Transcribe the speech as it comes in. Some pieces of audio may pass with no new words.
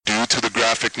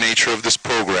graphic nature of this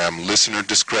program, listener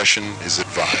discretion is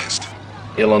advised.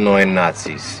 Illinois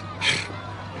Nazis.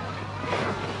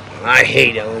 I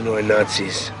hate Illinois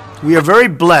Nazis. We are very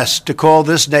blessed to call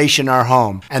this nation our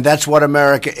home, and that's what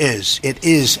America is. It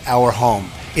is our home.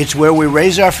 It's where we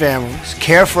raise our families,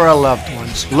 care for our loved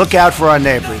ones, look out for our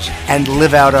neighbors, and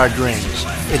live out our dreams.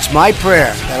 It's my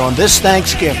prayer that on this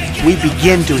Thanksgiving, we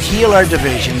begin to heal our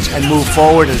divisions and move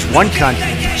forward as one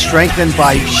country, strengthened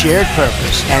by shared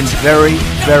purpose and very,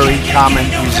 very common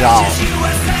resolve.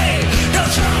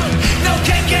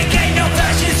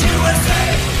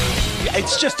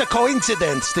 It's just a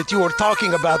coincidence that you were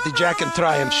talking about the Jack and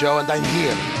Triumph show, and I'm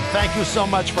here. Thank you so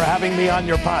much for having me on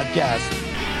your podcast.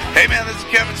 Hey man, this is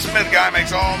Kevin Smith. Guy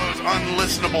makes all those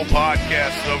unlistenable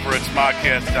podcasts over at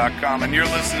smodcast.com, and you're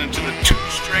listening to the Two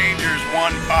Strangers,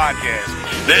 One Podcast.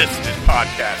 This is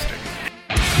podcasting.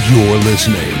 You're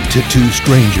listening to Two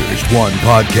Strangers, One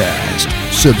Podcast.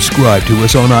 Subscribe to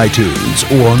us on iTunes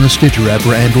or on the Stitcher app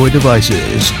for Android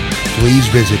devices. Please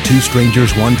visit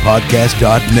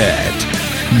twostrangersonepodcast.net.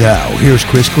 Now, here's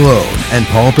Chris Colon and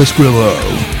Paul Pasquillo.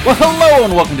 Well, hello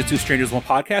and welcome to Two Strangers, One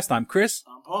Podcast. I'm Chris.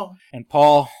 I'm Paul. And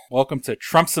Paul, welcome to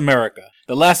Trump's America.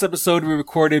 The last episode we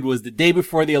recorded was the day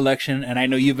before the election, and I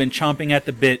know you've been chomping at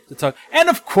the bit to talk. And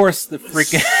of course, the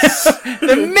freaking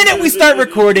the minute we start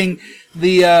recording,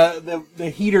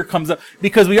 the heater comes up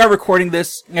because we are recording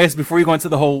this. I guess before you go into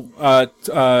the whole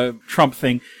Trump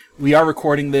thing, we are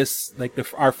recording this like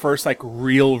our first like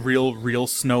real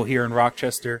snow here in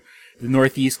Rochester. The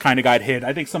Northeast kind of got hit.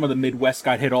 I think some of the Midwest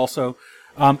got hit also.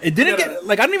 It didn't get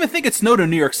like I don't even think it snowed in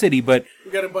New York City, but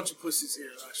we got a bunch of pussies here.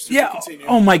 Yeah.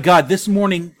 Oh my God! This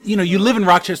morning, you live in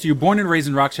Rochester. You're born and raised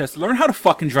in Rochester. Learn how to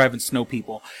fucking drive and snow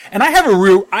people. And I have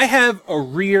a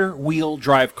rear wheel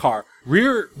drive car.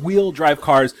 Rear wheel drive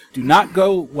cars do not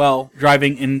go well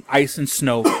driving in ice and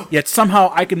snow. Yet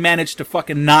somehow I can manage to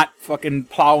fucking not fucking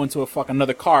plow into a fucking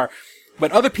another car.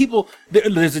 But other people,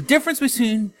 there's a difference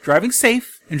between driving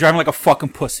safe and driving like a fucking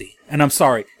pussy. And I'm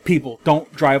sorry, people,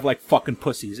 don't drive like fucking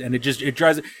pussies. And it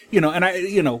drives,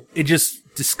 it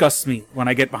just disgusts me when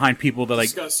I get behind people that like,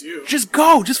 disgusts you. Just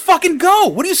go, just fucking go.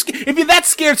 What are you scared? If you're that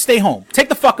scared, stay home. Take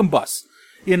the fucking bus.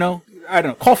 I don't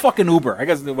know, call fucking Uber. I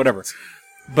guess, whatever.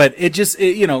 But get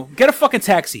a fucking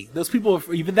taxi. Those people, if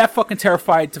you're that fucking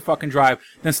terrified to fucking drive,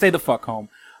 then stay the fuck home.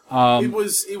 It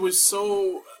was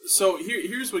so. So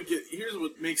here's what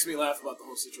makes me laugh about the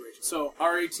whole situation. So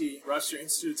RIT, Rochester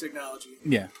Institute of Technology.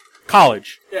 Yeah.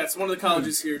 College. Yeah, it's one of the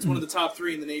colleges here. It's one of the top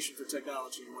 3 in the nation for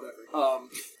technology and whatever.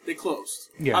 They closed.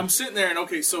 Yeah. I'm sitting there and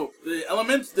okay, so the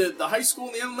high school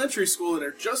and the elementary school that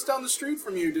are just down the street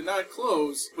from you did not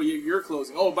close, but you're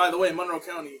closing. Oh, by the way,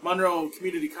 Monroe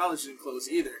Community College didn't close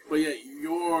either, but yeah,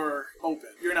 you're open.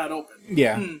 You're not open.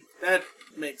 Yeah. That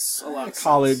makes a lot of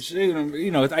college,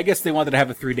 sense. I guess they wanted to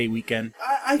have a 3-day weekend.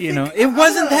 I think, it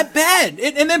wasn't that bad.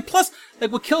 And then plus,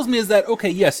 like, what kills me is that, okay,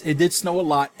 yes, it did snow a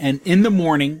lot, and in the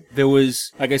morning, there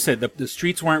was, like I said, the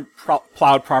streets weren't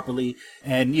plowed properly,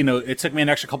 and, it took me an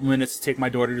extra couple minutes to take my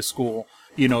daughter to school,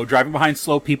 driving behind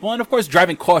slow people, and of course,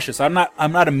 driving cautious. I'm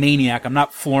not a maniac. I'm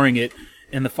not flooring it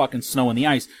in the fucking snow and the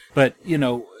ice, but,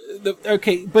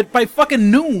 but by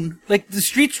fucking noon, like the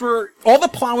streets were, all the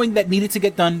plowing that needed to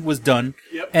get done was done.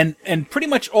 Yep. And pretty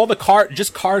much all the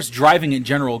cars driving in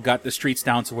general got the streets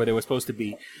down to where they were supposed to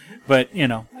be. But,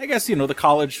 I guess, the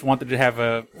college wanted to have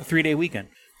a 3-day weekend,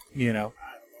 it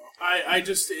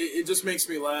just makes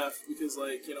me laugh because,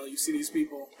 like, you see these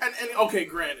people, and okay,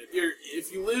 granted,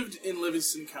 if you lived in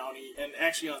Livingston County, and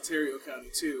actually Ontario County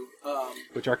too,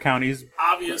 which are counties,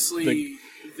 obviously,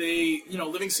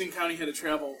 Livingston County had a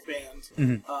travel ban,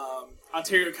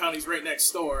 Ontario County's right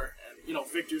next door, and,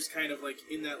 Victor's kind of, like,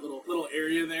 in that little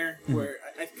area there, where,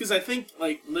 because I think,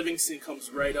 like, Livingston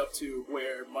comes right up to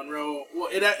where Monroe, well,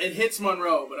 it hits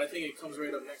Monroe, but I think it comes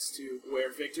right up next to where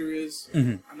Victor is.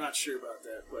 I'm not sure about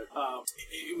that, but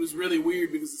it was really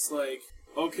weird because it's like,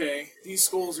 okay, these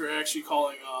schools are actually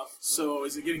calling off, so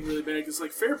is it getting really bad? Because,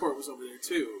 like, Fairport was over there,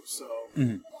 too, so...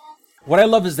 What I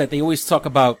love is that they always talk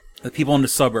about the people in the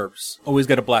suburbs always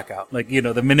get a blackout. Like,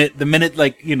 the minute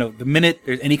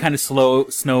there's any kind of snow,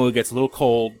 it gets a little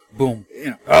cold, boom.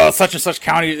 Such and such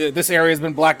county, this area has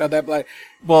been blacked out, that black.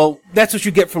 Well, that's what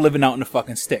you get for living out in the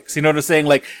fucking sticks. You know what I'm saying?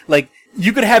 Like,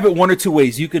 you could have it one or two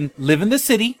ways. You can live in the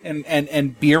city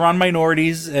and be around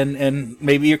minorities and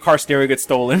maybe your car stereo gets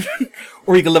stolen.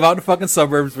 Or you can live out in the fucking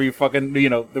suburbs where you fucking,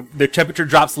 the temperature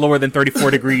drops lower than 34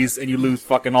 degrees and you lose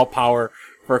fucking all power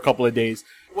for a couple of days.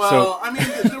 Well, I mean,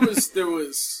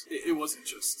 it wasn't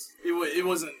just, it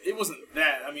wasn't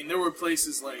that. I mean, there were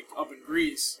places like up in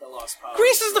Greece that lost power.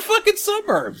 Greece is the fucking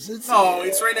suburbs. It's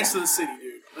right next to the city,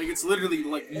 dude. Like, it's literally,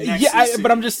 like, next Yeah, to the city.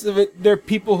 but I'm just, there are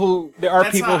people who I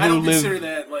don't live. consider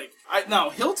that, like,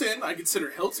 Hilton, I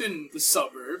consider Hilton the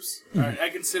suburbs. Alright, I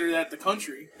consider that the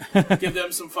country. Give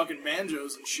them some fucking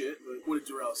banjos and shit, but what did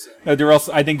Darrell say?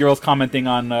 I think Darrell's commenting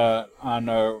on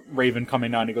Raven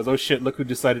coming on. He goes, "Oh shit, look who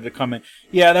decided to come in."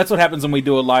 Yeah, that's what happens when we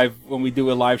do a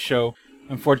live show.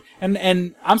 Unfortunately,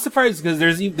 and I'm surprised because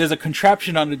there's a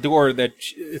contraption on the door that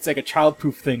it's like a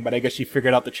childproof thing, but I guess she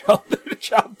figured out the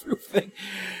childproof thing.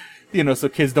 You know, so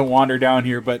kids don't wander down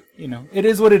here. But you know, it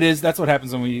is what it is. That's what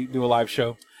happens when we do a live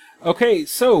show. Okay,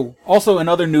 so also in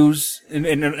other news, and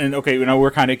okay, you know,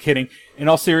 we're kind of kidding. In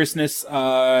all seriousness,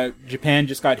 Japan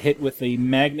just got hit with a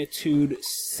magnitude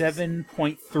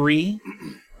 7.3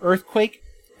 earthquake,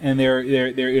 and they're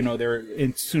in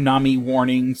tsunami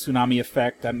warning, tsunami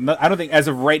effect. I don't think as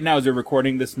of right now, as they're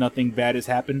recording this, nothing bad has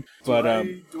happened. But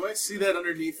do I see that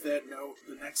underneath that note?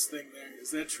 The next thing there, is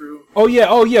that true? Oh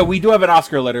yeah, we do have an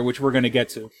Oscar letter, which we're gonna get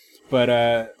to. But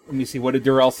let me see. What did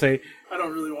Darrell say? I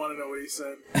don't really want to know what he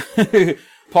said.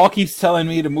 Paul keeps telling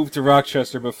me to move to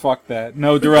Rochester, but fuck that.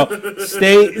 No, Darrell,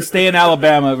 stay in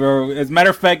Alabama, bro. As a matter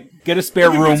of fact, get a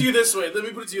spare room. Let me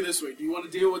put it to you this way. Do you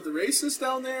want to deal with the racists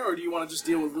down there, or do you want to just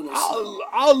deal with little?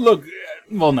 I'll look.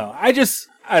 Well, no. I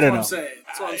don't know.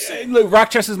 That's what I'm saying. Look,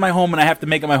 Rochester's my home, and I have to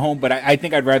make it my home. But I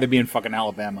think I'd rather be in fucking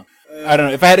Alabama. I don't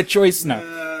know. If I had a choice, no.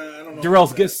 I don't know. Darrell,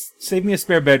 save me a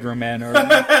spare bedroom, man. Or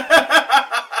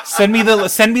send me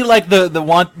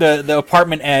the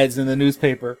apartment ads in the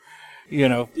newspaper. You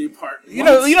know, the apartment. You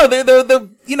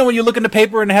know when you look in the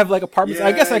paper and they have like apartments. Yeah,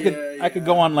 I guess I could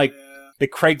go on like the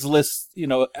Craigslist. You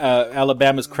know,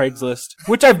 Alabama's Craigslist,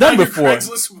 which I've done before.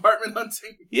 Craigslist apartment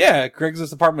hunting. Yeah,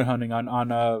 Craigslist apartment hunting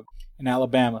on in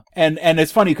Alabama, and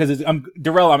it's funny because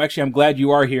Darrell. I'm glad you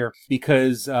are here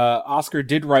because Oscar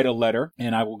did write a letter,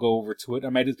 and I will go over to it.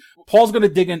 Paul's gonna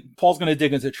dig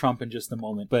into Trump in just a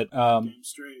moment, but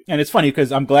and it's funny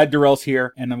because I'm glad Darrell's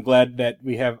here, and I'm glad that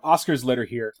we have Oscar's letter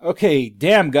here. Okay,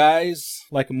 damn guys,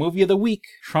 like a movie of the week,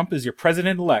 Trump is your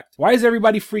president-elect. Why is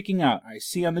everybody freaking out? I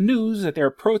see on the news that there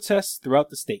are protests throughout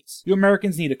the states. You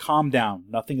Americans need to calm down.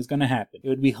 Nothing is gonna happen. It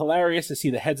would be hilarious to see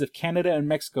the heads of Canada and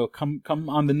Mexico come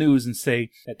on the news and say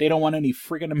that they don't want any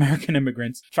friggin' American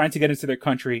immigrants trying to get into their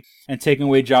country and taking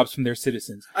away jobs from their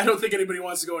citizens. I don't think anybody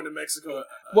wants to go into Mexico.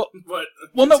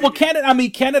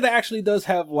 Canada actually does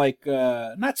have like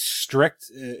not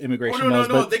strict immigration laws.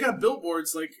 No. They got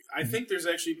billboards. Like I think there's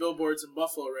actually billboards in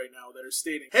Buffalo right now that are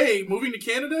stating, "Hey, moving to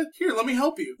Canada? Here, let me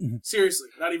help you." Mm-hmm. Seriously,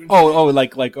 not even.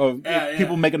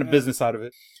 People making a business out of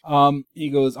it. He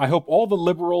goes, I hope all the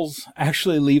liberals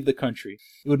actually leave the country.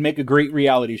 It would make a great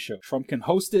reality show. Trump can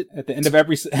host it at the end of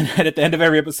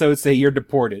every episode say you're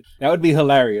deported. That would be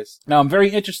hilarious. Now I'm very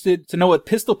interested to know what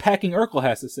pistol packing Urkel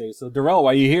has to say. So Darrell,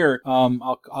 while you're here,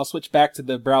 I'll switch back to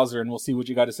the browser and we'll see what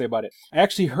you got to say about it. I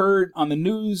actually heard on the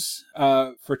news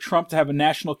for Trump to have a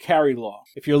national carry law.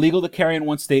 If you're legal to carry in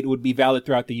one state, it would be valid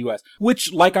throughout the U.S.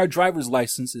 Which, like our driver's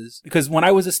licenses, because when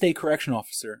I was a state correction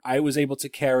officer, I was able to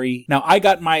carry. Now I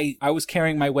was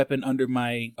carrying my weapon under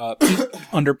my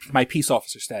under my peace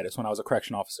officer status when I was a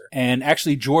correction officer. And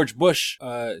actually George Bush,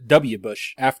 W.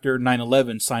 Bush, after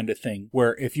 9/11 signed a thing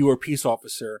where if you were a peace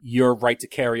officer, your right to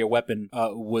carry a weapon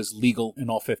was legal in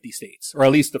all 50 states, or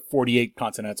at least the 48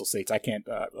 continental states. I'm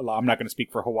not going to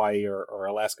speak for Hawaii or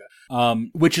Alaska.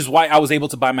 Which is why I was able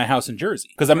to buy my house in Jersey.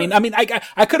 Because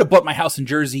I could have bought my house in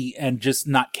Jersey and just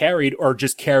not carried, or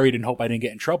just carried and hope I didn't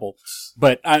get in trouble.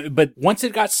 But once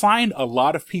it got signed, a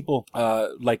lot of people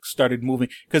started moving,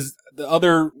 because the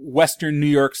other Western New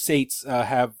York states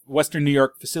have Western New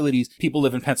York facilities. People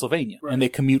live in Pennsylvania, right, and they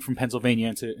commute from Pennsylvania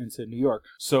into New York.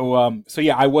 So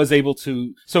yeah, I was able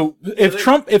to. So if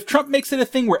Trump makes it a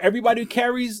thing where everybody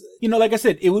carries, like I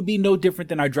said, it would be no different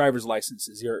than our driver's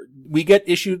licenses. We get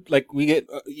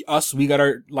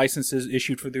our licenses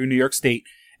issued for through New York State.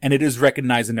 And it is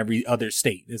recognized in every other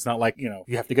state. It's not like, you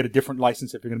have to get a different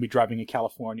license if you're going to be driving in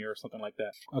California or something like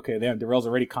that. Okay, there, Darrell's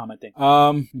already commenting.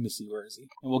 Let me see, where is he?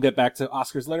 And we'll get back to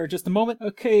Oscar's letter in just a moment.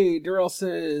 Okay, Darrell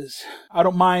says, I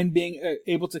don't mind being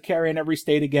able to carry in every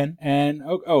state again. And,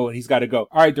 he's got to go.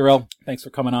 All right, Darrell, thanks for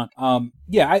coming on.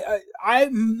 Yeah,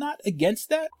 I'm not against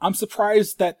that. I'm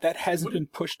surprised that hasn't been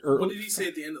pushed early. What did he say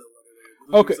at the end of the letter?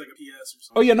 Okay. Like a PS or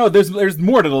something. Oh yeah, no, there's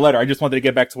more to the letter. I just wanted to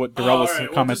get back to what Darrell was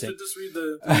commenting. Just read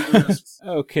the rest.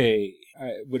 Okay.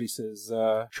 what he says,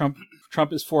 Trump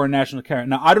is for a national carrot.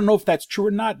 Now, I don't know if that's true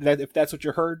or not, if that's what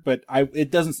you heard, but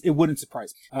it wouldn't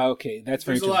surprise me. Okay, that's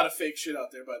very There's a lot of fake shit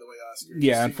out there, by the way, Oscar.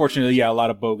 Yeah, unfortunately, a lot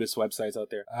of bogus websites out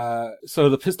there. So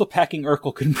the pistol-packing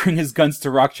Urkel can bring his guns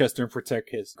to Rochester and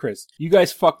protect Chris. You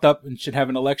guys fucked up and should have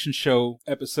an election show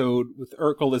episode with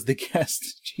Urkel as the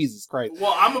guest. Jesus Christ.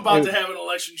 Well, I'm about to have an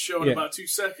election show in about 2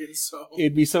 seconds, so...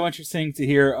 It'd be so interesting to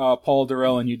hear Paul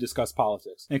Durrell and you discuss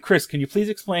politics. And Chris, can you please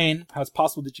explain how it's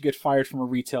possible that you get fired from a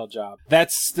retail job?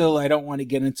 That's still, I don't want to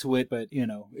get into it, but,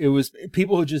 it was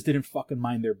people who just didn't fucking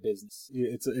mind their business.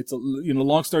 It's a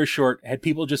long story short, had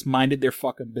people just minded their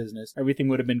fucking business, everything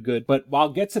would have been good. But I'll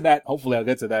get to that. Hopefully I'll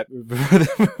get to that.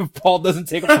 Paul doesn't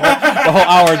take up the whole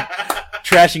hour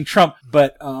trashing Trump,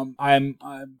 but I've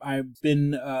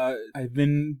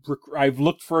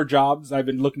looked for jobs. I've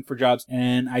been looking for jobs,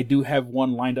 and I do have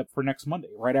one lined up for next Monday,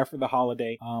 right after the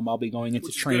holiday. I'll be going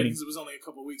into training. Because it was only a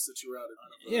couple weeks that you were out.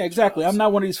 Yeah, exactly. I'm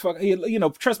not one of these fucking.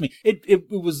 Trust me. It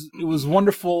was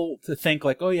wonderful to think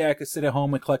like, oh yeah, I could sit at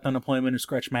home and collect unemployment and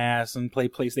scratch my ass and play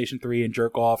PlayStation 3 and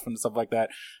jerk off and stuff like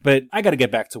that. But I got to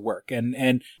get back to work,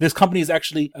 and this company is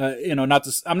actually, I'm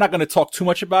not going to talk too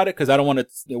much about it because I don't want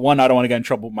to get in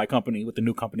trouble with my company, with the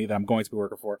new company that I'm going to be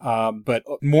working for. But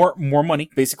more money,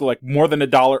 basically like more than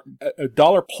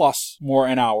 $1 plus more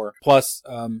an hour, plus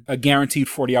a guaranteed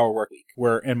 40-hour work week.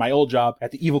 Where in my old job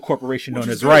at the evil corporation known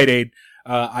as Rite Aid,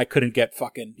 I couldn't get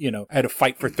fucking, I had to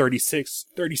fight for 36,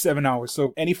 37 hours.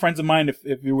 So any friends of mine,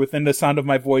 if you're within the sound of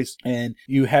my voice and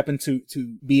you happen to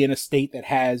be in a state that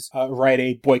has Rite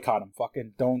Aid, boycott them.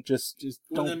 Fucking don't just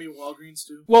don't. Wouldn't that mean Walgreens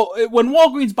too? Well, when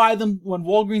Walgreens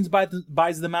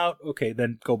buys them out, okay,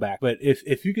 then go back. But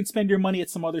if you can spend your money at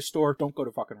some other store, don't go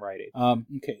to fucking Rite Aid.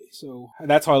 Okay, so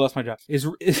that's how I lost my job.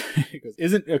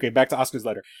 Back to Oscar's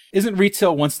letter. Isn't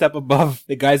retail one step above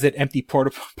the guys that empty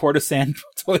porta-san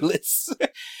toilets?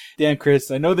 Damn,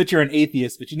 Chris, I know that you're an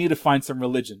atheist, but you need to find some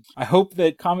religion. I hope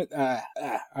that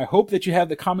you have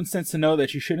the common sense to know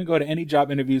that you shouldn't go to any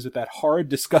job interviews with that horrid,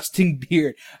 disgusting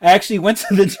beard. I actually went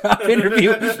to the job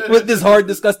interview with this horrid,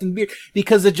 disgusting beard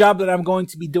because the job that I'm going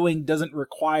to be doing doesn't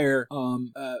require,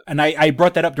 and I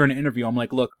brought that up during the interview. I'm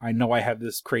like, look, I know I have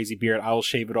this crazy beard. I'll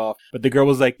shave it off. But the girl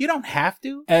was like, you don't have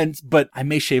to. But I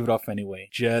may shave it off anyway,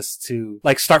 just to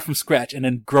like start from scratch and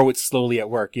then grow it slowly at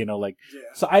work,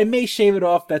 So I may shave it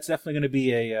off. That's definitely going to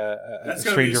be a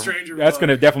stranger. That's going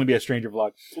to definitely be a stranger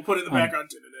vlog. We'll put it in the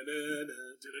background.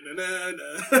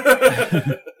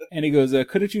 And he goes,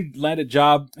 couldn't you land a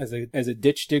job as a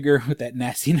ditch digger with that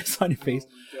nastiness on your face?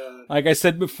 Oh, like I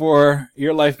said before,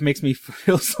 your life makes me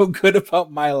feel so good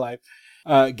about my life.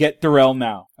 Get Durrell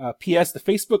now. P.S. The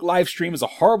Facebook live stream is a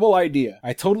horrible idea.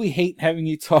 I totally hate having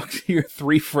you talk to your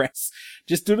 3 friends.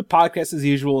 Just do the podcast as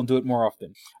usual and do it more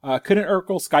often. Couldn't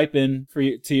Urkel Skype in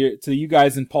to you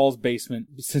guys in Paul's basement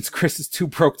since Chris is too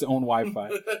broke to own Wi-Fi?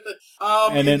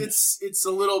 It's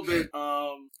a little bit.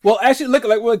 Well, actually, look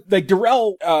like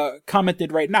Durrell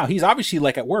commented right now. He's obviously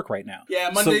like at work right now. Yeah,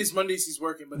 Mondays he's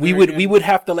working. But we would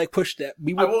have to like push that.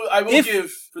 I will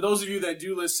give for those of you that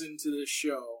do listen to this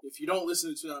show. If you don't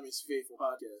listen to Tsunami's Faithful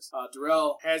podcast,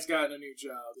 Durrell has gotten a new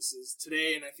job. This is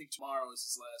today, and I think tomorrow is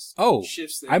his last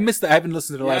shifts there. I missed that. I haven't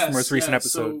listened to the most recent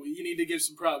episode. So you need to give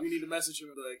some props. You need to message him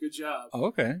and be like, "Good job." Oh,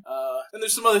 okay. And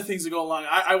there's some other things that go along.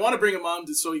 I want to bring him on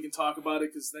so he can talk about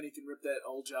it because then he can rip that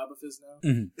old job of his now.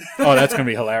 Mm-hmm. Oh, that's gonna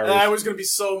be hilarious. That was gonna be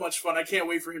so much fun. I can't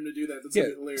wait for him to do that. That's gonna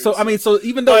be hilarious. So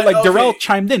even though Durrell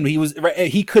chimed in,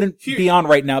 he couldn't be on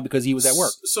right now because he was at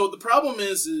work. So the problem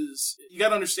is you got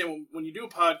to understand when you do a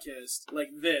podcast like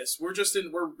this, we're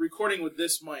recording with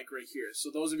this mic right here. So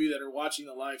those of you that are watching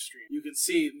the live stream, you can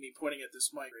see me pointing at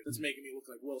this mic right. That's making me look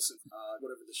like Wilson,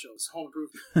 whatever the show is, Home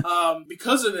Improvement.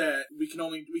 Because of that, we can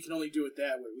only do it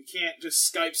that way. We can't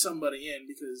just Skype somebody in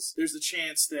because there's the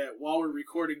chance that while we're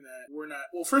recording that we're not.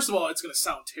 Well, first of all, it's going to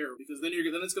sound terrible because then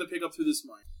it's going to pick up through this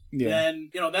mic. Yeah. Then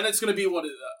it's going to be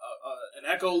an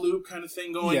echo loop kind of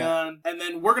thing going on, and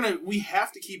then we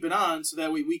have to keep it on so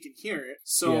that way we can hear it.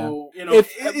 So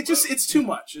it's too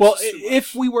much.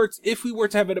 If we were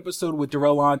to have an episode with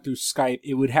Durrell on through Skype,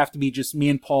 it would have to be just me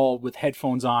and Paul with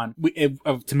headphones on.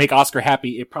 To make Oscar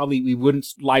happy, we wouldn't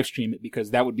live stream it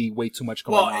because that would be way too much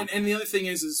going on. And the other thing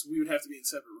is we would have to be in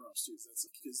separate rooms. arms too.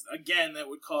 Because again, that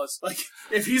would cause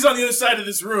if he's on the other side of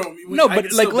this room.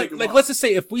 Let's just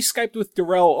say if we Skyped with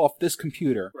Darrell off this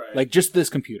computer, like just this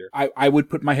computer, I would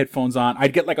put my headphones on.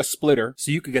 I'd get like a splitter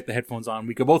so you could get the headphones on.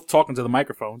 We could both talk into the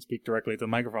microphone, speak directly to the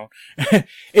microphone.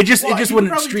 it just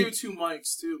wouldn't stream. Do 2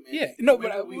 mics too, man. Yeah, no,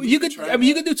 but you could. I mean,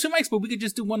 you could do 2 mics, but we could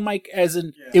just do 1 mic. As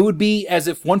in, it would be as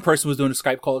if one person was doing a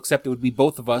Skype call, except it would be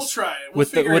both of us. We'll try it.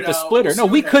 With the splitter. No,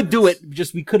 we could do it.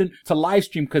 Just we couldn't to live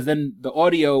stream because then the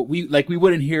audio we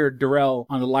wouldn't hear Darrell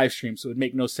on the live stream, so it would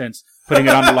make no sense putting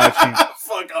it on the live stream.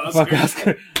 Fuck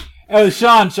Oscar. Oh,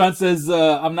 Sean says,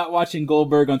 I'm not watching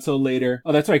Goldberg until later.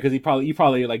 Oh, that's right, because you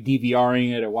probably like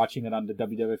DVRing it or watching it on the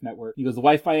WWF network. He goes, the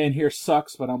Wi-Fi in here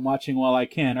sucks, but I'm watching while I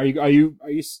can. Are you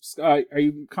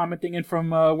commenting in from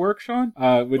work, Sean?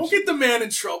 Don't get the man in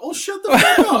trouble. Shut the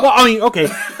fuck up. Well, I mean, okay.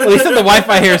 Well, he said the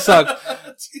Wi-Fi here sucks.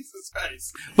 Jesus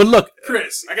Christ. But look,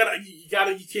 Chris, you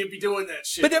can't be doing that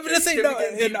shit. But let's say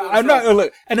I'm not.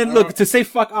 Look, and then look to say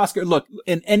fuck Oscar. Look,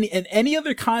 in any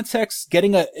other context,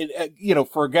 getting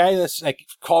for a guy that's like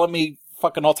calling me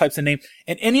fucking all types of names,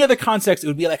 in any other context, it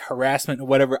would be like harassment or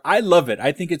whatever. I love it.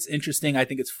 I think it's interesting. I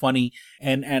think it's funny,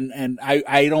 and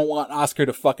I don't want Oscar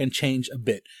to fucking change a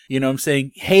bit. You know what I'm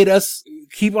saying? Hate us,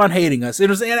 keep on hating us. You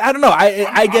know what I'm saying? I don't know.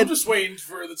 I'm just waiting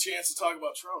for the chance to talk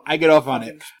about Trump. I get off on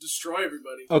it. Destroy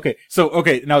everybody. Okay, so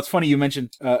now it's funny you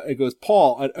mentioned. It goes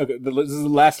Paul. This is the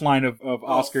last line of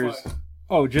Oscar's. Fuck.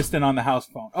 Oh, just on the house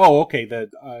phone. Oh, okay.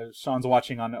 Sean's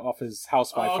watching off his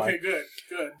house Wi-Fi. Okay,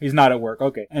 good. He's not at work.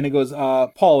 Okay. And it goes,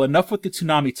 Paul, enough with the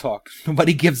tsunami talk.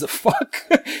 Nobody gives a fuck.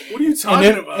 What are you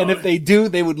talking about? And if they do,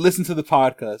 they would listen to the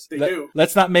podcast. They do.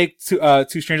 Let's not make Two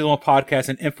Strangers One podcast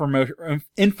an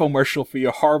infomercial for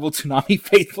your horrible Tsunami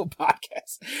Faithful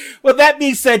podcast. Well, that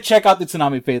being said, check out the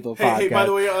Tsunami Faithful podcast. Hey, by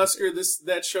the way, Oscar,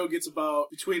 that show gets about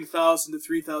between 1,000 to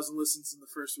 3,000 listens in the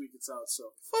first week it's out.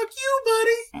 So fuck you,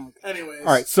 buddy. Okay. Anyways. All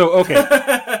right, so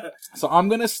okay, so I'm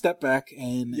gonna step back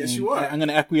and you are. I'm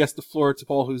gonna acquiesce the floor to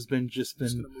Paul, who's been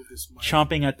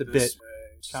chomping at the bit.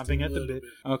 Chomping at the bit.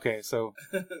 Okay, so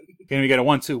can we get a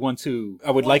 1 2 1 2? I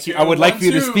would like you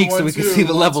to speak so we can see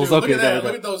the levels. Okay,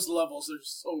 look at those levels. They're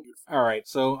so good. All right,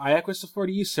 so I acquiesce the floor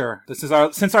to you, sir.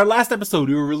 Since our last episode,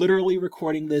 we were literally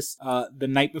recording this the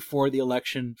night before the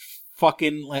election.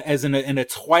 Fucking as in a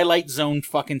Twilight Zone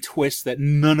fucking twist that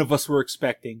none of us were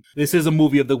expecting. This is a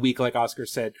movie of the week, like Oscar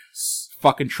said.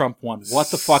 Fucking Trump won.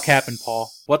 What the fuck happened, Paul?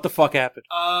 What the fuck happened?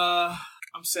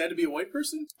 I'm sad to be a white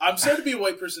person. I'm sad to be a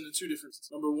white person in 2 different reasons.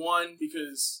 Number 1,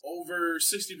 because over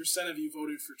 60% of you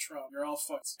voted for Trump. You're all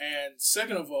fucked. And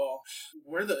second of all,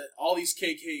 all these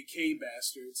KKK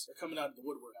bastards are coming out of the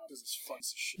woodwork now because it's fun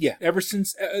as shit. Yeah, ever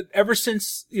since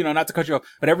not to cut you off,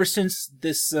 but ever since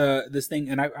this thing,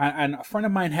 and a friend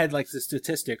of mine had like the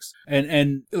statistics,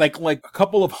 and like a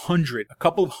couple of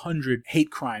hundred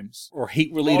hate crimes or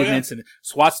hate related incidents.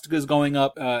 Swastikas going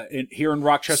up here in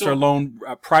Rochester alone.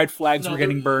 Pride flags were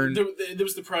getting burned. There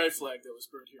was the pride flag that was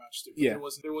burned here in Rochester. Yeah,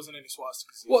 there wasn't any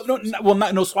swastikas.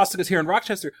 No swastikas here in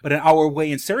Rochester, but an hour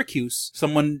away in Syracuse,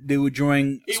 they were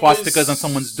drawing swastikas on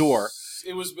someone's door.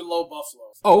 It was below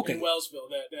Buffalo. Oh, okay. In Wellsville,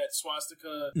 that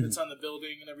swastika that's on the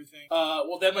building and everything.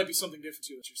 Well, that might be something different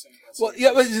too that you're saying. Well,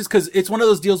 yeah, but it's just because it's one of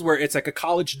those deals where it's like a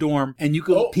college dorm, and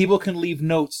people can leave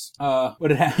notes.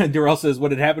 Darrell says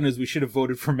what had happened is we should have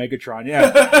voted for Megatron.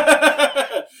 Yeah.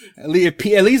 At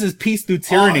least it's peace through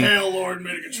tyranny. Oh, hail Lord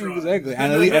Megatron. Exactly.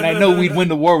 And I know we'd win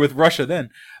the war with Russia then.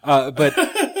 But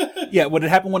yeah, what had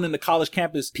happened when in the college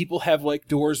campus, people have like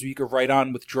doors where you could write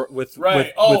on with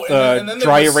dry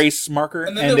erase marker,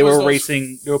 and they were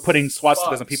putting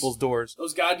swastikas on people's doors.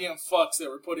 Those goddamn fucks that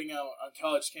were putting out on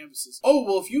college campuses. Oh,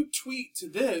 well, if you tweet to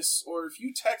this or if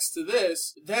you text to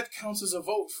this, that counts as a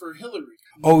vote for Hillary.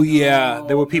 Oh yeah,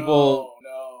 there were people.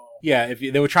 No. Yeah,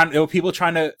 there were people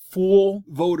trying to fool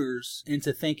voters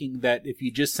into thinking that if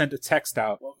you just sent a text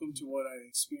out. Welcome to what I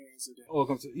experienced today.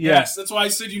 Yeah. Yes, that's why I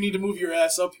said you need to move your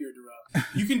ass up here, Durant.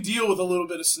 You can deal with a little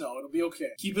bit of snow; it'll be okay.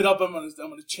 Keep it up. I'm gonna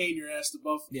chain your ass to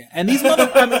Buffalo. Yeah, and these and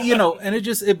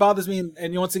it bothers me.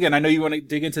 And once again, I know you want to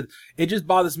dig into. It just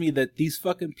bothers me that these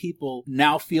fucking people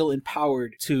now feel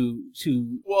empowered to.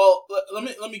 Well,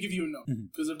 let me give you a note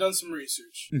because I've done some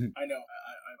research. Mm-hmm. I know.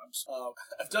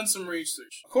 I've done some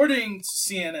research. According to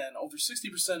CNN, over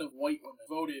 60% of white women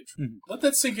voted. Let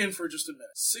that sink in for just a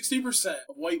minute. 60%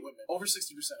 of white women, over 60%,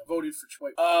 voted for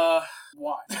Trump.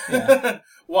 Why? Yeah.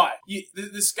 Why?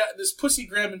 This pussy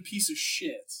grabbing piece of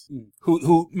shit.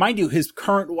 Who, mind you, his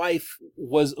current wife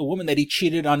was a woman that he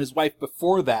cheated on his wife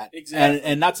before that. Exactly.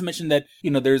 And not to mention that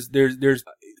there's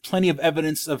plenty of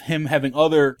evidence of him having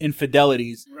other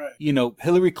infidelities. Right.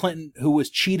 Hillary Clinton, who was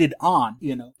cheated on.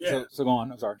 Yeah. So go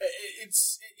on. I'm sorry.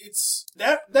 it's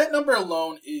that number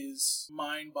alone is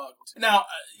mind-boggling. Now,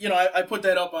 I put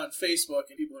that up on Facebook,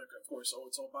 and people are like, of course,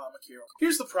 it's Obamacare.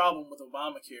 Here's the problem with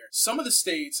Obamacare. Some of the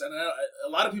states, and a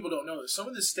lot of people don't know this, some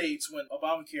of the states, when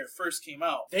Obamacare first came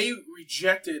out, they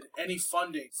rejected any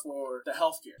funding for the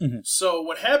healthcare. Mm-hmm. So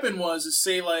what happened was,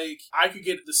 say, like, I could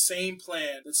get the same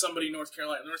plan that somebody in North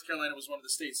Carolina was one of the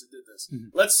states that did this. Mm-hmm.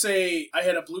 Let's say I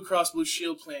had a Blue Cross Blue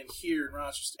Shield plan here in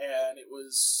Rochester, and it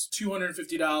was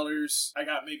 $250. I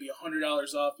got maybe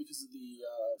 $100 off because of the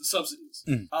subsidies.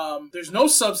 Mm. There's no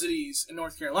subsidies in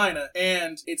North Carolina,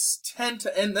 and it's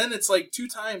and then it's like 2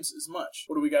 times as much.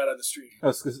 What do we got on the street?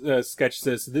 Sketch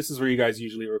says, this is where you guys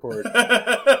usually record.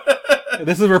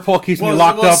 This is where Paul keeps me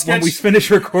locked up when we finish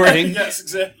recording. Yes,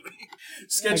 exactly.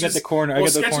 Sketch I got the corner.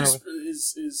 Is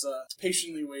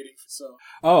patiently waiting. So.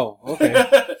 Oh,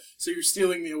 okay. So you're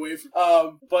stealing me away from.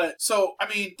 I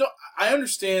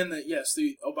understand that yes,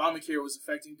 the Obamacare was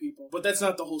affecting people, but that's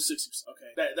not the whole 60%.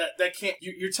 Okay, that can't.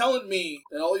 You're telling me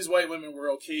that all these white women were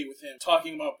okay with him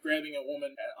talking about grabbing a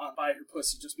woman by her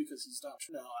pussy just because he's not.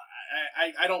 No,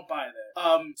 I don't buy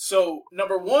that. So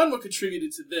number one, what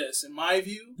contributed to this, in my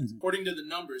view, according to the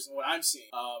numbers and what I'm seeing,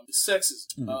 is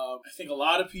sexism. I think a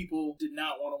lot of people did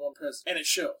not want a woman president, and it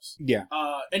shows. Yeah.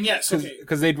 And yes, okay.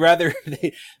 Because they'd rather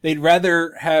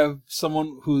have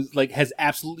someone who's like has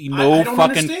absolutely no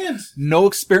no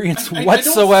experience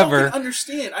whatsoever. I don't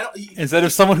understand. Instead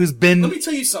of someone who's been. Let me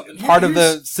tell you something. Part of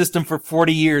the system for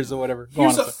 40 years or whatever.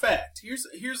 Here's a fact. Here's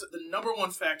the number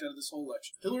one fact out of this whole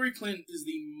election. Hillary Clinton is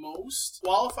the most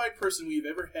qualified person we've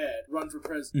ever had run for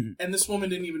president, and this woman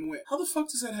didn't even win. How the fuck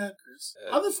does that happen, Chris?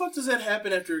 How the fuck does that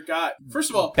happen after it got? First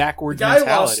of all, backwards the guy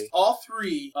mentality. lost all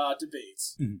 3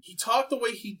 debates. Mm-hmm. He talked the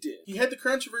way he did. He had the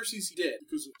controversies he did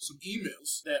because of some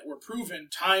emails that were proven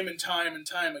time and time and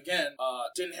time again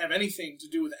didn't have anything to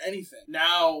do with anything.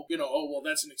 Now,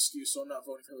 that's an excuse, so I'm not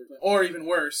voting for Hillary Clinton. Or even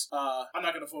worse, I'm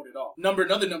not going to vote at all.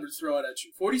 Another number to throw out at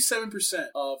you. 47%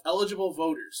 of eligible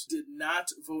voters did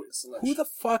not vote in this election. Who the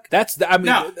fuck?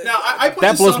 I put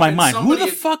that blows my mind. Who the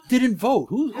fuck didn't vote?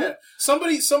 Who? Yeah.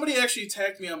 Somebody actually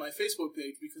attacked me on my Facebook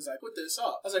page because I put this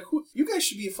up. I was like, you guys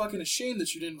should be fucking ashamed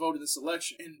that you didn't vote in this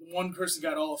election. And one person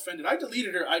got all offended. I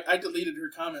deleted her. I deleted her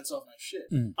comments off my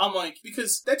shit. Mm. I'm like,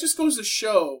 because that just goes to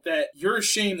show that you're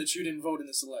ashamed that you didn't vote in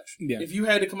this election. Yeah. If you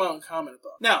had to come out and comment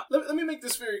about it. Now, let me make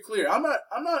this very clear. I'm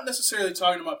not necessarily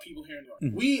talking about people here in New York.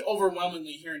 Mm-hmm. We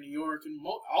overwhelmingly here in New York and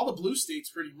all the blue states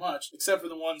pretty much, except for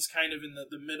the ones kind of in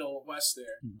the middle west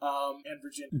there, and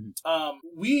Virginia. Mm-hmm.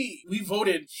 We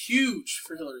voted huge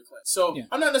for Hillary Clinton. So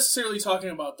I'm not necessarily talking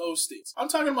about those states. I'm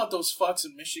talking about those fucks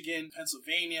in Michigan,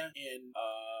 Pennsylvania, in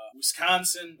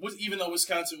Wisconsin, even though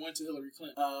Wisconsin went to Hillary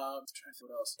Clinton. I'm trying to think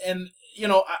what else. And,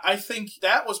 I think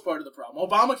that was part of the problem.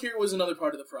 Obamacare was another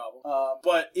part of the problem.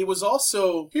 But it was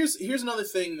also, here's another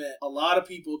thing that a lot of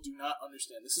people do not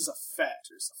understand. This is a fact.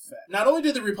 It's a fact. Not only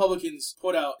did the Republicans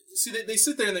put out, they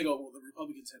sit there and they go, well, the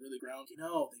Republicans had really ground.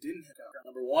 No, they didn't have ground.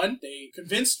 Number one, they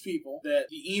convinced people that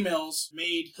the emails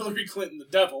made Hillary Clinton the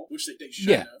devil, which they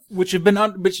should have. Which have been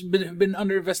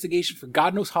under investigation for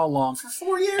God knows how long. For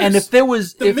 4 years. And if there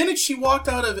was... The minute she walked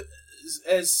out of...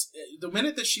 the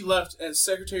minute that she left as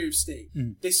Secretary of State,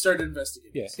 they started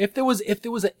investigating. Yeah, if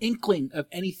there was an inkling of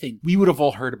anything, we would have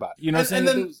all heard about it. You know what I'm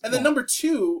saying? And then number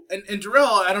 2, and Darrell,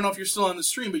 I don't know if you're still on the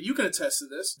stream, but you can attest to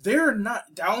this. They're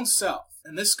not down south.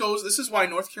 And this is why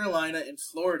North Carolina and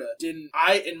Florida in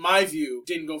my view,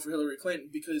 didn't go for Hillary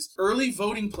Clinton, because early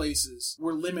voting places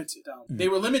were limited down. Mm-hmm. They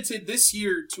were limited this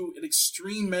year to an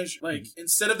extreme measure. Like,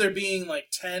 instead of there being like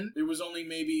 10, there was only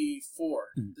maybe 4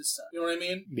 this time. You know what I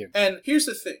mean? Yeah. And here's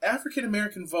the thing. African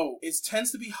American vote tends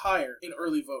to be higher in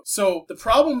early vote. So the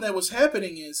problem that was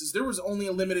happening is there was only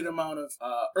a limited amount of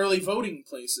early voting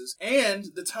places,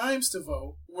 and the times to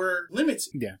vote were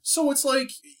limited. Yeah. So it's like,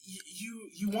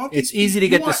 you want it's easy to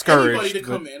get discouraged. Anybody to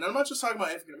come in. I'm not just talking about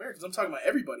African Americans. I'm talking about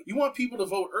everybody. You want people to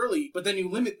vote early, but then you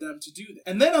limit them to do that.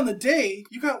 And then on the day,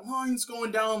 you got lines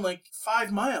going down like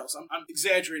 5 miles. I'm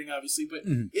exaggerating, obviously, but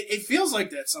it feels like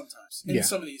that sometimes in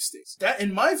some of these states. That,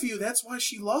 in my view, that's why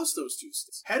she lost those 2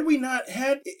 states. Had we not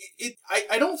had it,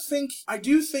 I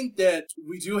do think that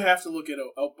we do have to look at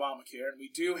Obamacare, and we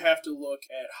do have to look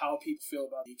at how people feel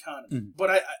about the economy.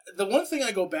 But the one thing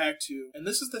I go back to, and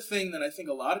this is the thing that I think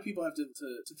a lot of people have to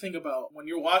think about about when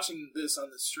you're watching this on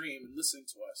the stream and listening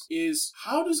to us is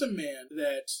how does a man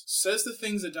that says the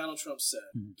things that Donald Trump said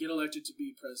get elected to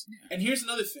be president? And here's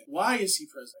another thing. Why is he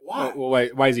president? Why? Well,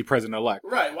 why is he president-elect?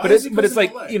 Right. Why But is he it's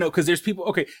like, president-elect? you know, because there's people,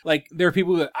 okay, like there are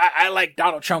people that, I like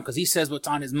Donald Trump because he says what's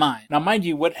on his mind. Now, mind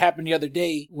you, what happened the other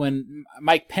day when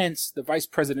Mike Pence, the vice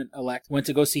president-elect, went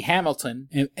to go see Hamilton,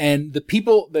 and the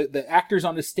people, the actors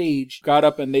on the stage got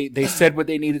up and they said what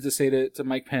they needed to say to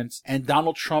Mike Pence, and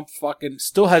Donald Trump fucking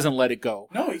still hasn't let it go.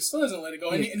 No, he still hasn't let it go.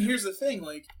 And here's the thing,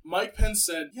 like, Mike Pence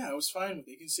said, yeah, I was fine with it.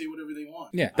 They can say whatever they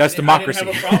want. Yeah, that's I democracy.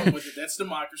 didn't have a problem with it. That's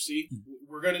democracy.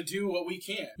 We're going to do what we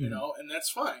can, you know, and that's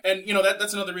fine. And, you know,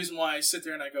 that's another reason why I sit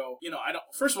there and I go, you know,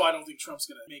 first of all, I don't think Trump's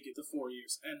going to make it to 4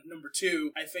 years. And number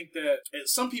two, I think that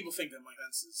some people think that Mike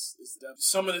Pence is the devil.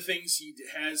 Some of the things he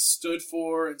has stood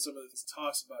for and some of the things he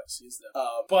talks about is the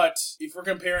devil. But if we're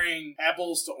comparing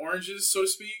apples to oranges, so to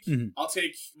speak, I'll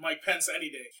take Mike Pence any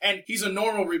day. And he's a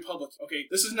normal Republican. Okay,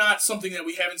 this is not something that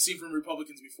we haven't seen from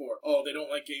Republicans before. Oh, they don't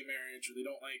like gay marriage or they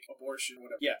don't like abortion or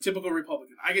whatever. Yeah, typical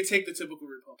Republican. I could take the typical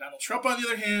Republican. Donald Trump, on the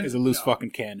other hand, Is a loose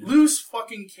fucking cannon. Loose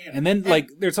fucking cannon. And then, like,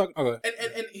 they're talking, okay.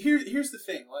 And here's the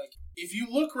thing, like, if you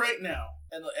look right now,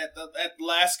 and at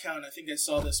last count, I think I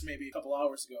saw this maybe a couple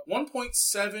hours ago,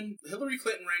 1.7, Hillary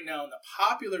Clinton right now in the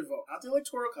popular vote, not the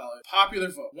Electoral College, popular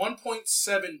vote,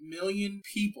 1.7 million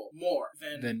people more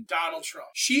than Donald Trump.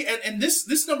 And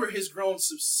this number has grown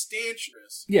substantially.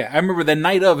 Yeah, I remember the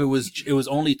night of it was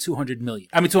only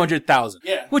 200,000.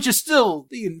 Yeah. Which is still,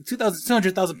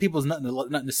 200,000 people is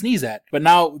nothing to sneeze at. But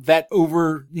now that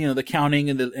over, the counting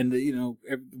and the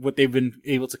what they've been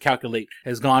able to calculate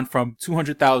has gone from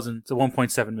 200,000 to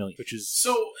 1.7 million, which is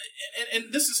so. And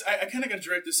this is I kind of got to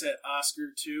direct this at Oscar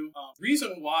too.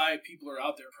 Reason why people are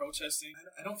out there protesting,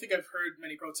 I don't think I've heard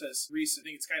many protests recently.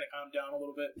 I think it's kind of calmed down a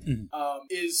little bit.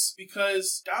 Is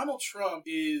because Donald Trump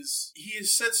he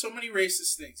has said so many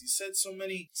racist things. He said so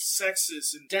many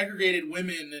sexist and degraded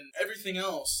women and everything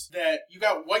else that you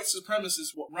got white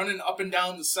supremacists running up and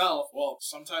down the South. Well,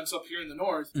 sometimes up here in the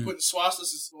North, putting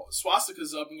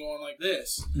swastikas up and going like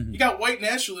this. You got white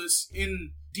nationalists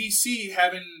in DC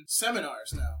having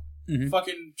seminars now.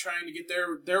 Fucking trying to get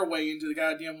their way into the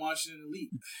goddamn Washington elite.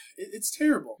 It's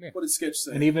terrible. Yeah. What did Sketch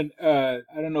say? And even I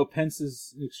don't know, Pence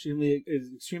is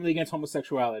extremely against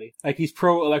homosexuality. Like he's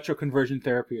pro electroconversion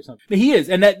therapy or something. He is,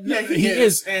 and he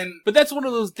is. But that's one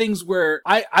of those things where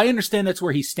I understand that's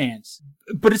where he stands,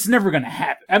 but it's never going to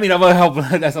happen. I mean, I hope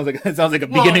that sounds like a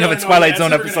beginning of a Twilight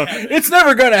Zone episode. It's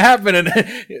never going to happen. And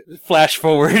flash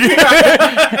forward.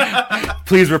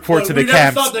 Please report to the camps. We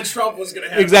never thought that Trump was going to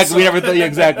happen. Exactly. We never thought. Yeah,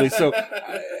 exactly. So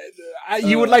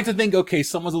you would like to think, okay,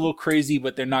 someone's a little crazy,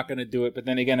 but they're not going to do it. But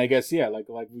then again, I guess, yeah, like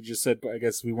we just said, I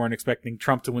guess we weren't expecting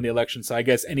Trump to win the election. So I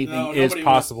guess anything is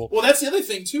possible. Well, that's the other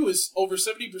thing, too, is over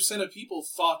 70% of people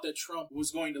thought that Trump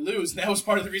was going to lose. And that was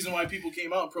part of the reason why people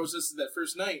came out and protested that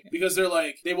first night. Because they're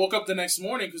like, they woke up the next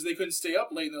morning because they couldn't stay up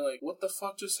late. And they're like, what the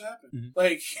fuck just happened?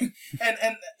 Like, and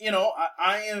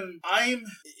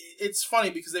it's funny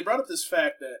because they brought up this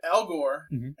fact that Al Gore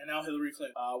and now Hillary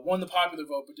Clinton won the popular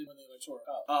vote but didn't win the Electoral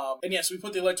College. And yes, we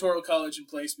put the Electoral College in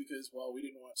place because, well, we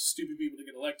didn't want stupid people to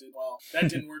get elected. Well, that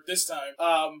didn't work this time.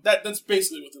 That's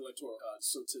basically what the Electoral College is.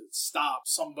 So to stop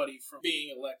somebody from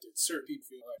being elected, certain people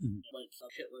being elected, like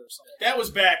Hitler or something. That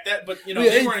was back. They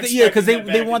weren't expecting because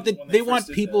they want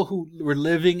did people that. who were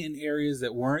living in areas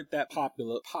that weren't that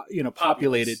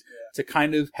populated to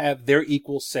kind of have their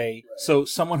equal say. Right. So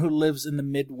someone who lives in the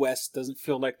Midwest doesn't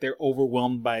feel like they're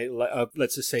overwhelmed by,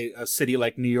 let's just say, a city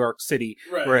like New York City,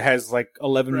 where it has like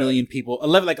 11 million people.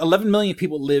 11 million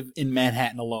people live in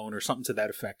Manhattan alone, or something to that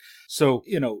effect. So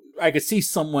I could see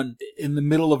someone in the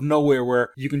middle of nowhere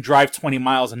where you can drive 20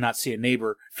 miles and not see a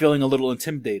neighbor, feeling a little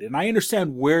intimidated. And I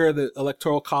understand where the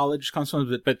Electoral College comes from,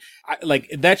 but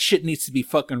that shit needs to be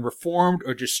fucking reformed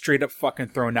or just straight up fucking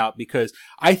thrown out, because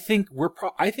I think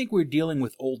we're dealing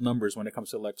with old numbers when it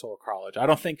comes to Electoral College. I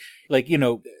don't think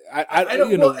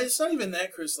it's not even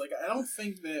that, Chris. Like, I don't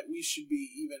think that we should be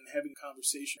even having a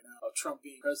conversation now of Trump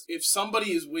being president. If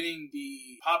somebody is winning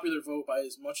the popular vote by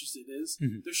as much as it is,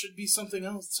 there should be something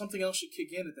else. Something else should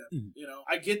kick in at them.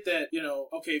 I get that.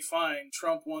 Okay, fine.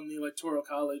 Trump won the Electoral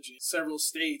College in several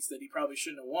states that he probably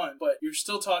shouldn't have won, but you're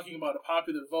still talking about a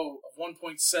popular vote of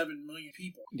 1.7 million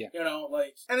people. Yeah.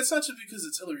 And it's not just because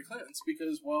it's Hillary Clinton. It's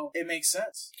because, well, it makes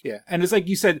sense. Yeah. Yeah, and it's like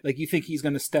you said, like you think he's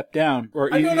going to step down,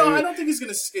 or I don't think he's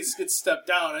going to get stepped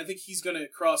down. I think he's going to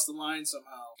cross the line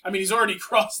somehow. I mean, he's already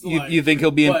crossed the line. You think he'll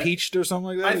be impeached or something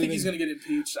like that? I think he's going to get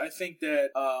impeached. I think that,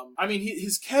 I mean,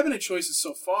 his cabinet choices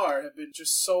so far have been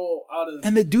just so out of.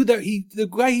 And the dude the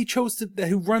guy he chose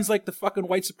who runs like the fucking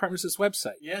white supremacist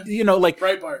website. Yeah. You know, like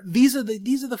Breitbart. These are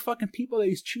the fucking people that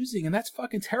he's choosing, and that's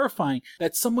fucking terrifying.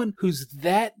 That someone who's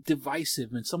that divisive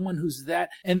and someone who's that,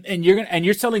 and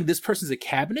you're telling this person's a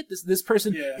cabinet. This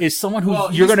person is someone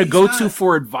who you're going to go to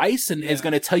for advice and is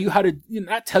going to tell you how to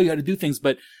not tell you how to do things,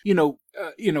 but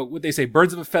what they say,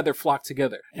 birds of a feather flock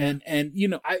together. And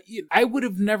I would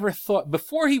have never thought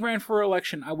before he ran for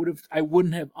election, I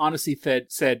wouldn't have honestly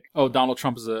said, oh, Donald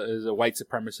Trump is a white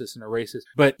supremacist and a racist.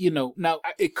 But now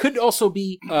it could also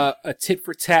be a tit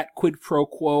for tat, quid pro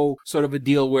quo sort of a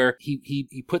deal where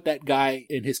he put that guy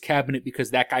in his cabinet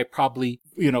because that guy probably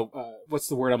what's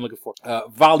the word I'm looking for?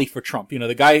 Volley for Trump.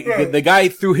 The guy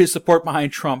threw his support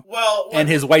behind Trump and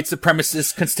his white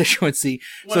supremacist constituency.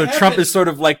 So Trump is sort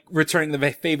of like returning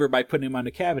the favor by putting him on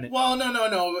the cabinet. Well,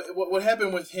 no. What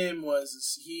happened with him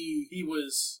was he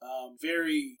was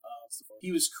very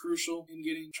he was crucial in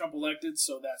getting Trump elected,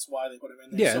 so that's why they put him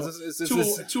in there. Yeah,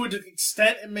 to an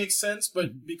extent it makes sense,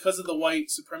 but because of the white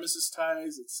supremacist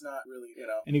ties, it's not really,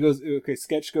 And he goes, okay,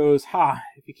 Sketch goes,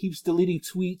 if he keeps deleting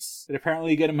tweets that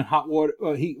apparently get him in hot water,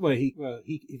 if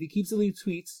he keeps deleting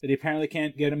tweets that apparently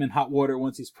can't get him in hot water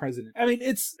once he's president. I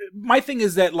mean, my thing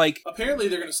is that like apparently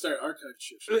they're going to start archiving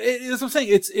shit. That's what I'm saying.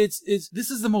 It's this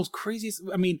is the most craziest.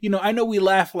 I mean, I know we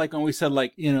laugh like when we said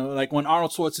like when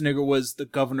Arnold Schwarzenegger was the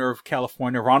governor of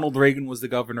California, Ronald Reagan was the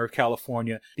governor of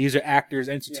California. These are actors,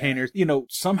 entertainers. Yeah.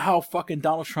 Somehow fucking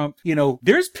Donald Trump.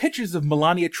 There's pictures of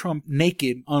Melania Trump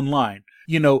naked online.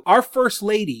 Our first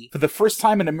lady, for the first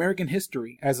time in American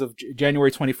history, as of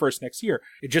January 21st next year,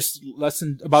 it just less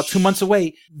than about 2 months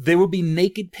away, there will be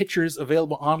naked pictures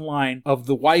available online of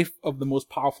the wife of the most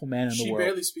powerful man in the world. She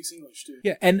barely speaks English, too.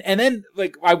 Yeah, and then,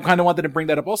 like, I kind of wanted to bring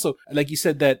that up also. Like you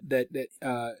said that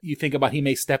you think about he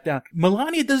may step down.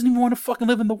 Melania doesn't even want to fucking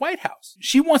live in the White House.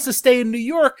 She wants to stay in New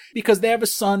York because they have a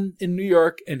son in New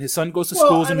York, and his son goes to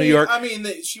schools in New York. I mean,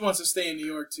 she wants to stay in New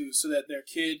York, too, so that their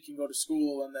kid can go to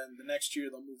school, and then the next year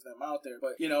they'll move them out there.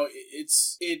 But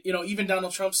even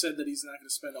Donald Trump said that he's not going to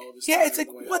spend all of his time. Yeah, it's like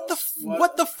what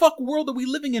the fuck world are we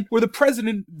living in where the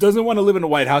president doesn't want to live in a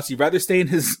White House? He'd rather stay in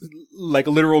his like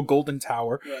literal golden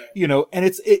tower, right. And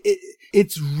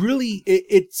it's really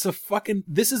a fucking.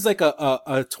 This is like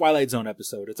a Twilight Zone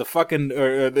episode. It's a fucking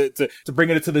to bring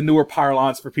it to the newer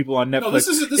parlance for people on Netflix.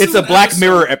 No, it's a Black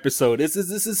Mirror episode. This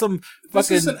is some fucking.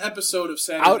 This is an episode of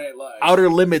Saturday Night Live. Outer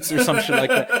Limits or some shit like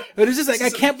that. But it's just like I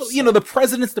can't believe the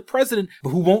president's the president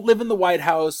who won't live in the White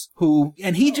House.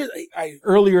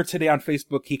 Earlier today on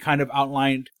Facebook he kind of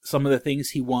outlined some of the things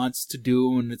he wants to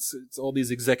do, and it's all these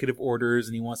executive orders,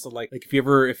 and he wants to like if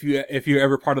you're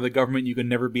ever part of the government you can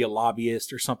never be a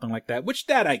lobbyist or something like that, which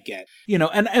that I get,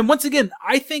 and once again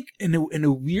I think in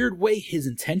a weird way his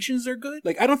intentions are good.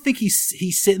 Like I don't think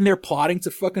he's sitting there plotting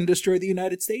to fucking destroy the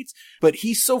United States, but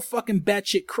he's so fucking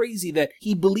batshit crazy that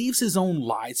he believes his own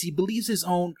lies. He believes his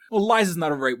own lies is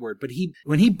not a right word, but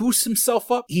when he boosts himself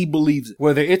up, he believes it.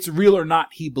 Whether it's real or not,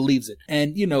 he believes it.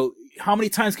 And how many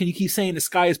times can you keep saying the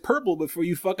sky is purple before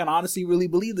you fucking honestly really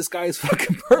believe the sky is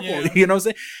fucking purple? Yeah. You know what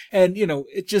I'm saying? And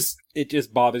it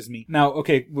just bothers me. Now,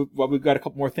 okay, we've got a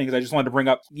couple more things I just wanted to bring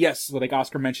up. Yes, like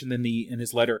Oscar mentioned in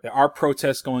his letter, there are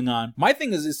protests going on. My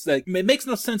thing is, it's like, it makes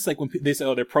no sense like when they say,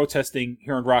 oh, they're protesting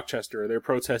here in Rochester, or they're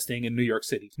protesting in New York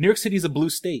City. New York City is a blue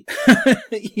state.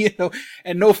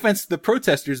 And no offense to the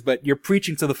protesters, but you're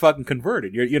preaching to the fucking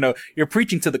converted. You're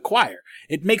preaching to the choir.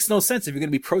 It makes no sense if you're going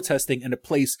to be protesting in a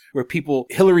place where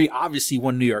Hillary obviously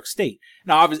won New York State.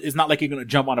 Now, obviously, it's not like you're going to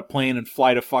jump on a plane and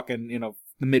fly to fucking,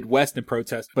 the Midwest and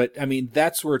protest, but I mean,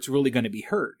 that's where it's really going to be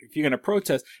heard. If you're going to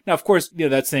protest. Now, of course,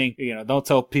 that's saying, don't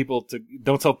tell people to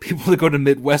go to the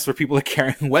Midwest where people are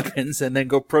carrying weapons and then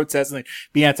go protest and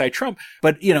be anti-Trump.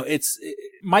 But,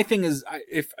 my thing is,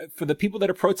 if for the people that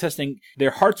are protesting, their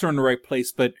hearts are in the right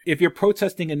place. But if you're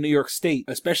protesting in New York State,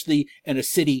 especially in a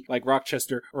city like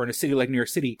Rochester or in a city like New York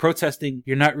City, protesting,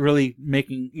 you're not really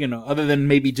making, other than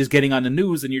maybe just getting on the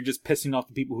news, and you're just pissing off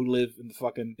the people who live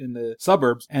in the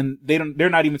suburbs, and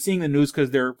they're not even seeing the news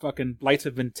because their fucking lights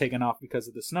have been taken off because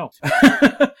of the snow.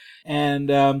 And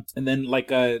then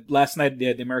last night they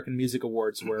had the American Music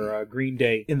Awards where Green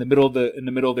Day in the middle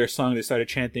of their song they started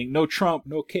chanting "No Trump,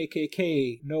 no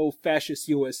KKK, no fascist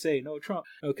USA, no Trump."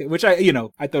 Okay, which I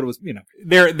thought it was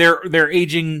they're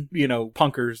aging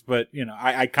punkers, but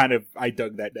I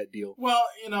dug that deal. Well,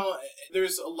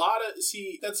 there's a lot of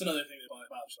that's another thing about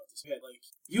about this.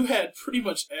 You had pretty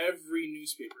much every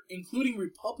newspaper, including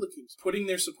Republicans, putting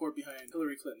their support behind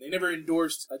Hillary Clinton. They never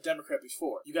endorsed a Democrat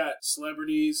before. You got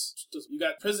celebrities. You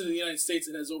got President of the United States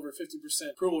that has over a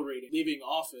 50% approval rating leaving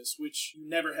office, which you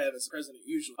never have as a president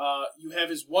usually. You have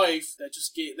his wife that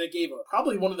gave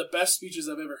probably one of the best speeches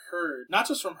I've ever heard, not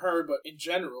just from her, but in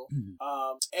general.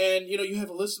 And you have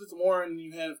Elizabeth Warren,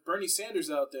 you have Bernie Sanders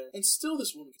out there, and still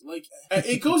this woman,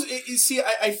 it goes.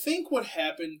 I think what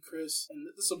happened, Chris, and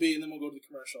this will be, and then we'll go to the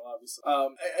commercial, obviously.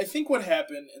 I think what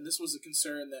happened, and this was a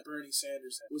concern that Bernie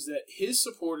Sanders had, was that his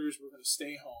supporters were going to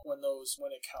stay home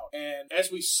when it counted. And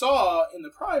as we saw in the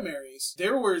primaries,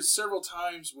 there were several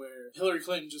times where Hillary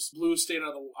Clinton just blew a state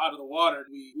out of the water.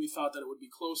 We thought that it would be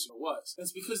closer than it was. And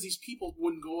it's because these people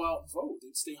wouldn't go out and vote;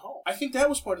 they'd stay home. I think that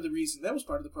was part of the reason. That was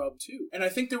part of the problem too. And I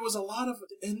think there was a lot of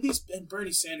and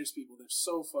Bernie Sanders people, they're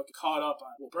so fucking caught up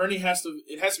on, it has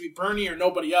to be Bernie or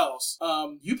nobody else.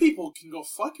 You people can go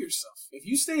fuck yourself. If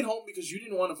you stayed home because you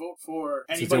didn't want to vote for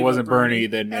anybody, since it wasn't Bernie,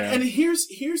 then yeah. And here's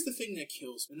the thing that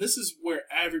kills me, and this is where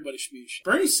everybody should be ashamed.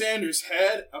 Bernie Sanders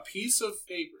had a piece of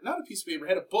paper,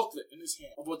 had a booklet in his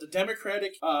hand of what the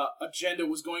Democratic agenda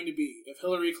was going to be if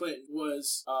Hillary Clinton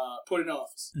was put in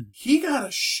office. He got a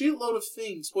shitload of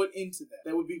things put into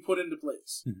that would be put into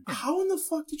place. How in the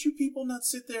fuck did you people not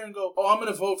sit there and go, I'm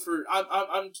going to vote for,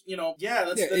 let's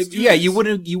do this.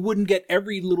 You wouldn't get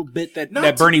every little bit that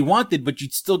Bernie wanted, but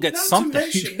you'd still get something.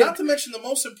 Not to mention the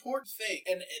most important thing,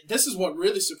 and this is what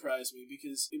really surprised me,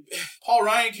 because Paul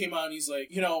Ryan came out and he's like,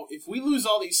 if we lose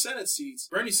all these Senate seats,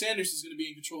 Bernie Sanders is going to be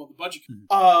in control of the budget.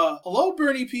 Hello,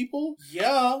 Bernie people.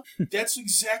 Yeah, that's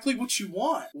exactly what you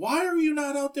want. Why are you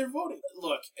not out there voting?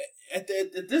 Look, at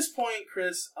this point,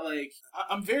 Chris,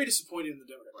 I'm very disappointed in the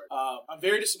Democrat Party. I'm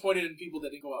very disappointed in people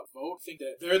that didn't go out and vote. I think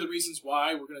that they're the reasons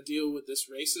why we're going to deal with this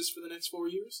racist for the next 4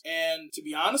 years. And to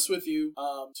be honest with you,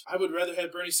 I would rather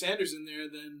have Bernie Sanders in there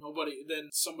than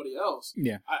somebody else.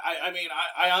 Yeah.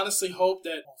 I honestly hope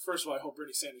that, first of all, I hope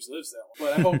Bernie Sanders lives that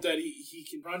long, but I hope that he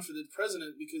can run for the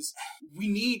president, because we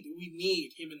need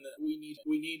him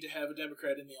we need to have a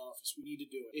Democrat in the office. We need to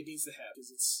do it. It needs to happen,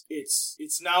 because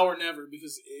it's now or never,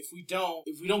 because if we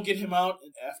don't get him out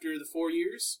after the 4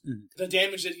 years, the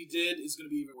damage that he did is going to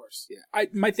be even worse. Yeah.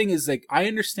 My thing is, I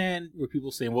understand where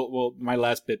people say, well, my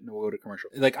last bit, and we'll go to commercial.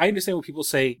 I understand when people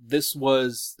say this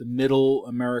was the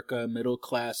middle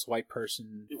class white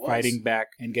person fighting back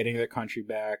and getting their country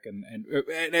back, and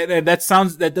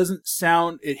that doesn't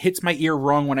sound, it hits my ear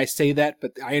wrong when I say that,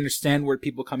 but I understand where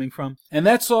people are coming from, and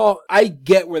that's all. I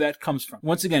get where that comes from.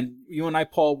 Once again, you and I,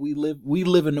 Paul, we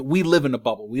live in a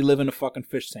bubble. We live in a fucking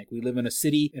fish tank. We live in a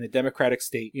city, in a democratic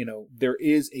state. There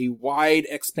is a wide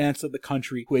expanse of the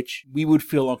country which we would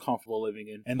feel uncomfortable living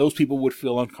in, and those people would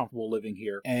feel uncomfortable living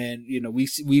here. And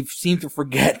we've seemed to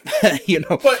forget that,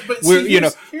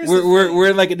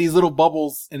 we're like in these little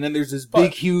bubbles, and then there's this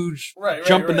big huge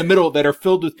jump in the middle that are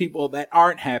filled with people that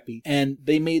aren't happy, and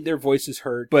they made their voices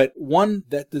heard. But one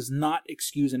that does not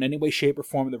excuse in any way, shape, or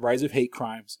form the rise of hate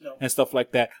crimes and stuff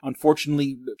like that.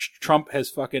 Unfortunately, Trump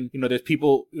has there's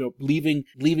people leaving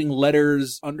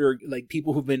letters under,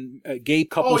 people who've been gay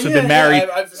couples who've been married,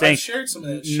 saying, I've shared some of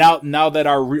that shit. now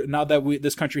that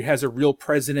this country has a real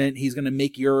president, he's going to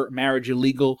make your marriage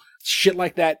illegal. Shit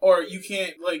like that. Or you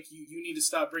can't, you need to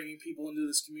stop bringing people into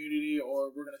this community, or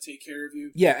we're going to take care of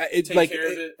you. Yeah, take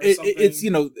care of it or something. It's,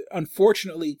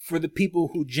 unfortunately, for the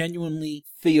people who genuinely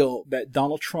feel that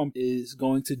Donald Trump is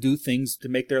going to do things to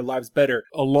make their lives better,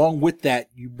 along with that,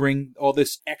 you bring all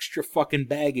this extra fucking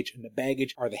baggage, and the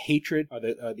baggage are the hatred,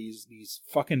 are these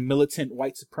fucking militant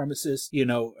white supremacists,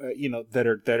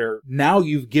 that are now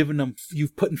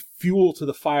you've put fuel to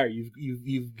the fire.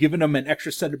 You've given them an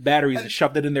extra set of batteries and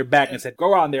shoved it in their back and said,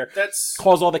 go on there,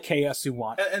 cause all the chaos you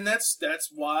want. And that's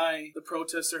why the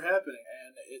protests are happening.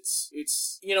 And it's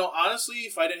honestly,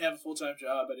 if I didn't have a full-time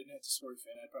job, I didn't have to support a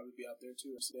fan, I'd probably be out there too.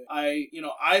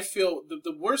 I feel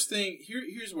the worst thing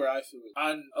here's where I feel it.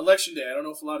 On election day, I don't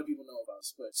know if a lot of people know about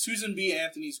this, but Susan B.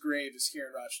 Anthony's grave is here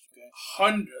in Rochester.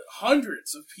 Okay?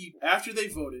 Hundreds of people, after they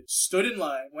voted, stood in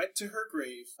line, went to her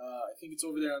grave. I think it's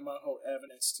over there on Mount Hope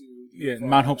Avenue next to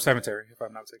Mount Hope Cemetery, if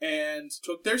I'm not mistaken, and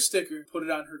took their sticker, put it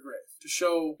on her grave to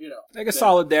show, like a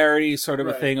solidarity sort of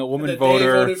a thing, a woman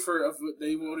voter.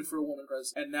 They voted for a woman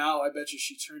president, and now I bet you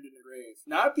she turned in her grave.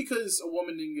 Not because a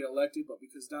woman didn't get elected, but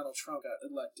because Donald Trump got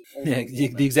elected. Yeah,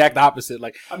 the exact opposite.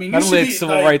 Not only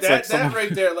civil rights, that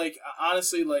right there.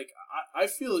 Honestly, I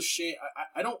feel ashamed.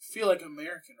 I don't feel like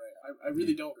American right now. I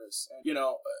really don't. And,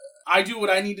 I do what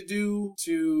I need to do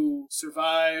to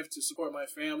survive, to support my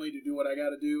family, to do what I got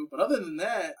to do. But other than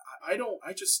that, I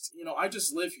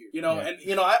just live here,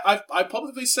 and I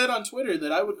publicly said on Twitter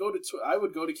that I would go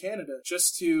to Canada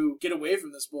just to get away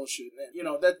from this bullshit.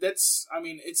 And, that's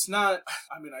it's not.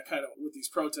 I kind of with these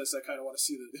protests, I kind of want to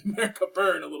see the America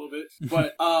burn a little bit.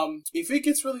 But if it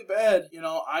gets really bad,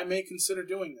 I may consider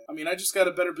doing that. I just got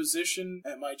a better position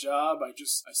at my job. I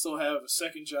still have a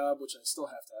second job, which I still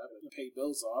have to have to pay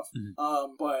bills off.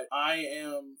 Mm-hmm. But I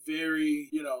am very,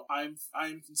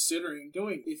 I'm considering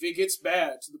doing it. If it gets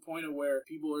bad to the point of where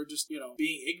people are just,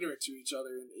 being ignorant to each other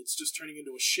and it's just turning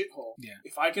into a shithole. Yeah.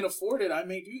 If I can afford it, I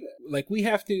may do that. Like we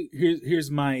have to.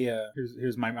 Here's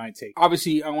my take.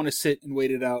 Obviously, I want to sit and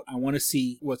wait it out. I want to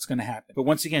see what's going to happen. But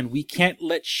once again, we can't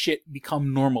let shit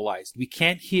become normalized. We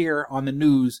can't hear on the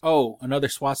news, oh, another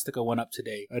swastika went up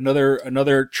today.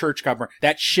 Another church got burned.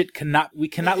 That shit we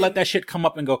cannot let that shit come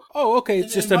up and go, oh, okay,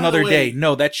 it's just another day.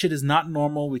 No, that shit is not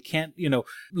normal. We can't,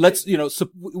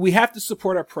 we have to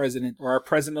support our president or our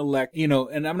president-elect,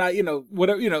 and I'm not,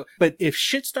 whatever, but if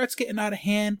shit starts getting out of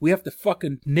hand, we have to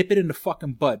fucking nip it in the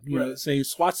fucking bud. Saying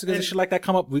swastikas and shit like that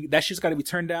come up, that shit's got to be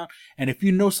turned down. And if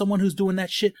you know someone who's doing that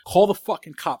shit, call the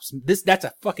fucking cops. That's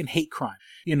a fucking hate crime,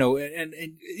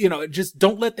 and just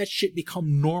don't let that shit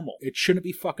become normal. It shouldn't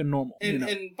be fucking normal.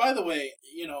 And by the way,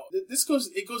 this goes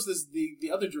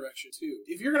the other direction too.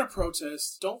 If you're gonna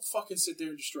protest, don't fucking sit there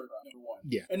and destroy crime. Number one.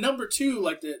 Yeah. And number two,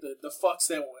 like the fucks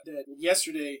that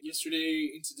yesterday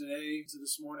into today, into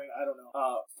this morning, I don't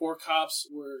know. 4 cops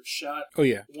were shot. Oh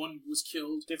yeah. 1 was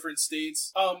killed. Different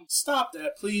states. Stop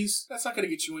that, please. That's not gonna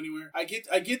get you anywhere. I get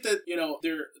that.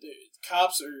 They're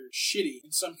cops are shitty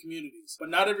in some communities, but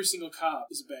not every single cop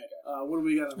is a bad guy. What do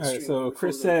we got on the stream? So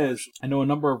Chris says, I know a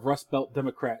number of Rust Belt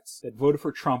Democrats that voted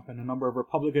for Trump and a number of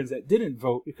Republicans that didn't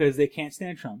vote because they can't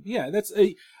stand Trump. Yeah, that's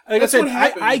I said,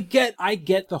 I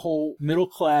get the whole middle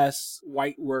class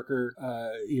white worker,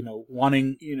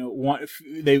 wanting,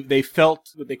 they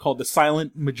felt what they called the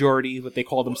silent majority, what they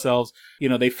call themselves.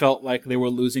 They felt like they were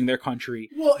losing their country,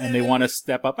 and they want to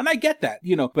step up, and I get that,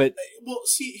 but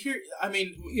see here,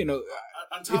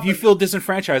 if you feel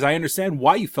disenfranchised, I understand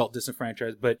why you felt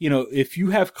disenfranchised. But, if you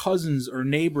have cousins or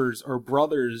neighbors or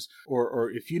brothers, or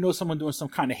if you know someone doing some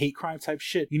kind of hate crime type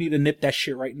shit, you need to nip that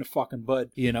shit right in the fucking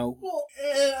bud, Well,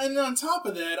 and on top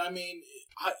of that,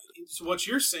 so what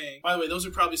you're saying, by the way, those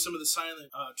are probably some of the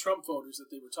silent Trump voters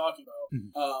that they were talking about.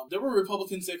 Mm-hmm. There were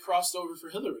Republicans that crossed over for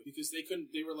Hillary because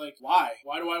they were like, why?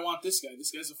 Why do I want this guy?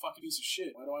 This guy's a fucking piece of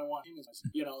shit. Why do I want him as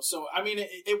my So,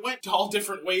 it went all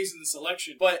different ways in this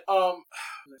election. But,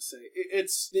 let's say,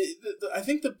 it's, I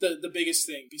think the biggest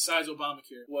thing, besides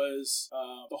Obamacare, was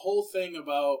the whole thing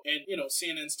about, and,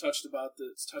 CNN's touched on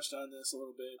this a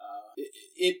little bit,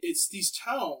 it's these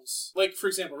towns, like, for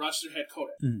example, Rochester had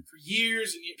Kodak. Mm-hmm. For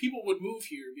years and years, people would move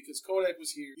here because Kodak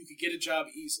was here. You could get a job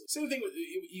easily. Same thing with,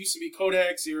 it used to be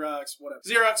Kodak, Xerox, whatever.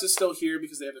 Xerox is still here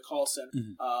because they have the call center.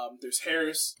 Mm-hmm. There's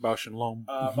Harris. Bausch and Lomb.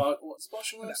 Is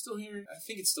Bausch and Lomb still here? I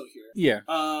think it's still here. Yeah.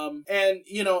 And,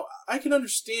 I can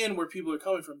understand where people are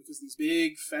coming from because these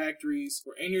big factories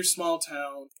were in your small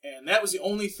town and that was the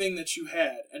only thing that you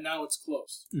had and now it's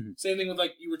closed. Mm-hmm. Same thing with,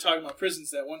 like, you were talking about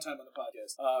prisons that one time on the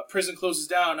podcast. Prison closes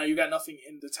down, now you got nothing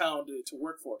in the town to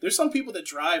work for. There's some people that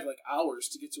drive, like, hours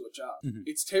to get to a job. Mm-hmm.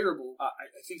 It's terrible. I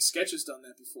think Sketch has done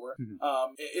that before.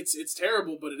 Mm-hmm. It's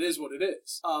terrible, but it is what it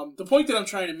is. The point that I'm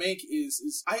trying to make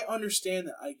is I understand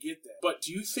that. I get that. But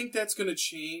do you think that's going to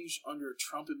change under a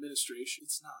Trump administration?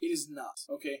 It's not. It is not.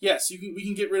 Okay? Yes, we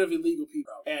can get rid of illegal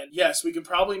people. And yes, we can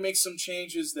probably make some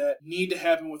changes that need to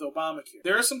happen with Obamacare.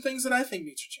 There are some things that I think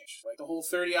need to change. Like the whole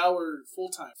 30-hour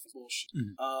full-time bullshit.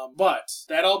 Mm-hmm. But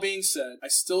that all being said, I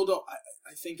still don't...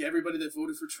 I think everybody that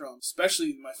voted for Trump,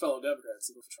 especially my fellow Democrats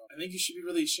that voted for Trump, I think you should be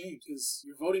really ashamed because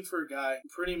you're voting for a guy who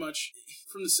pretty much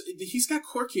he's got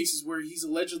court cases where he's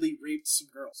allegedly raped some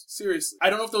girls. Seriously. I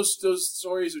don't know if those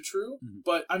stories are true,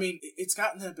 but it's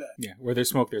gotten that bad. Yeah, where there's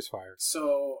smoke, there's fire.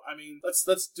 So,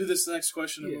 let's do this next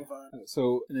question and move on.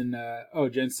 So, and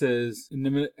then, Jen says,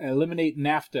 eliminate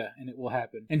NAFTA and it will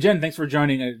happen. And Jen, thanks for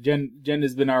joining. Jen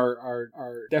has been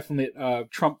our definite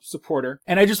Trump supporter.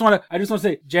 And I just want to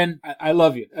say, Jen, I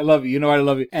love you. I love you. You know I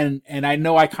love you. And I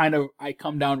know I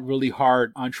come down really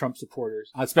hard on Trump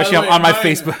supporters, especially on my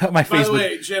Facebook. By the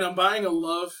way, Jen, I'm buying a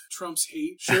Love Trump's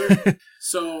Hate shirt.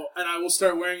 So, and I will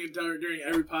start wearing it during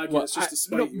every podcast just to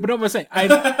spite you. But I'm saying,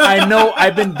 I know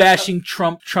I've been bashing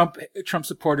Trump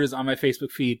supporters on my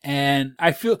Facebook feed, and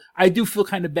I do feel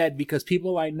kind of bad because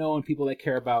people I know and people I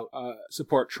care about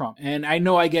support Trump, and I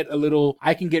know I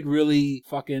can get really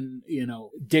fucking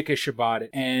dickish about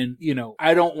it, and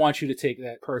I don't want you to take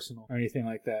that personal or anything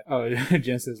like that. Oh,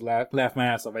 Jen says laugh my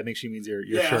ass off. I think she means your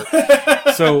shirt.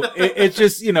 So it's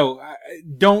just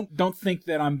don't think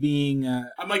that I'm being.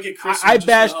 I might get Chris. I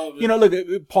bash.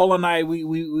 Look, Paul and I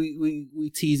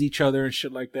we tease each other and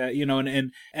shit like that.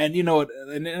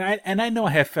 And I know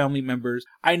I have family members.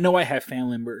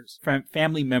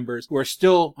 Family members who are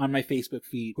still on my Facebook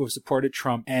feed who have supported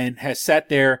Trump and has sat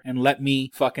there and let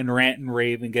me fucking rant and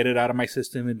rave and get it out of my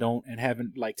system and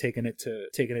haven't taken it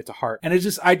to heart. And it's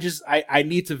just I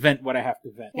need to vent what I have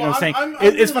to vent. You know what I'm saying?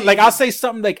 It's fun. Like I'll say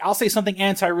something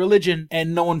anti-religion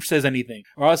and no one says anything,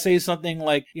 or I'll say something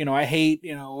like I hate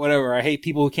whatever. I hate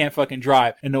people who can't fucking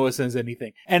drive and no one says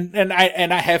anything. And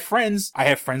I have friends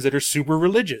that are super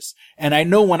religious, and I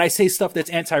know when I say stuff that's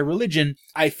anti-religion,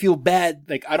 I feel bad.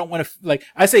 Like I don't want to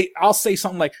I'll say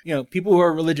something like people who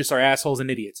are religious are assholes and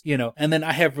idiots. And then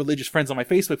I have religious friends on my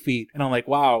Facebook feed, and I'm like,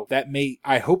 wow,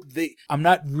 I'm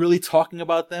not really talking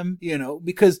about them,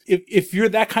 because if you're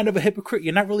that kind of a hypocrite,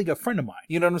 you're not really a friend of mine.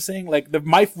 You know what I'm saying? Like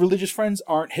my religious friends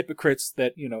aren't hypocrites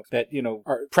that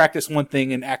practice one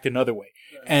thing and act another way.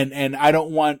 Right. And I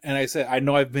don't want, and I said, I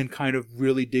know I've been kind of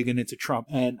really digging into Trump,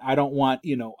 and I don't want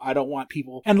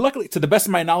people, and luckily to the best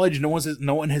of my knowledge, no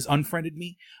one has unfriended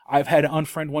me. I've had to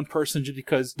unfriend one person just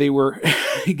because they were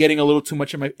getting a little too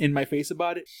much in my face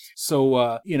about it.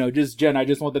 So, just Jen, I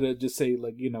just wanted to just say,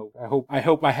 I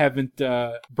hope I haven't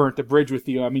burnt the bridge with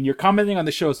you. I mean, you're commenting on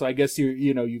the show, so I guess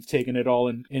you've taken it all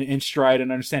in stride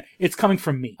and understand it's coming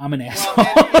from me. I'm an asshole.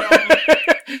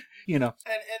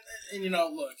 And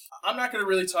look, I'm not going to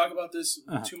really talk about this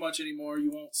too much anymore. You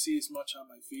won't see as much on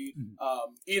my feed.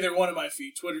 Mm-hmm. Either one of my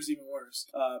feed. Twitter's even worse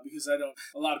because a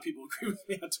lot of people agree with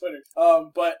me on Twitter.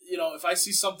 But, if I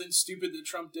see something stupid that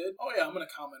Trump did, oh yeah, I'm going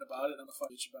to comment about it. I'm going to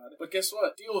fuck bitch about it. But guess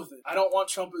what? Deal with it. I don't want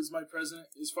Trump as my president.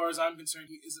 As far as I'm concerned,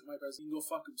 he isn't my president. He can go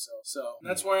fuck himself. So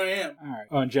that's where I am. All right.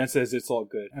 Oh, and Jen says it's all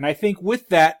good. And I think with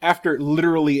that, after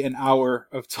literally an hour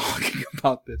of talking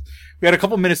about this, we had a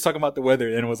couple minutes talking about the weather,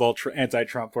 and it was all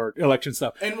anti-Trump or election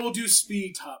stuff. And we'll do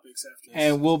speed topics after this.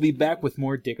 And we'll be back with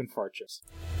more Dick and Fart jokes.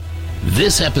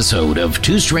 This episode of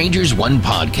Two Strangers, One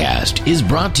Podcast is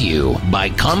brought to you by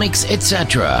Comics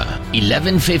Etc.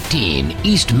 1115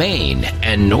 East Main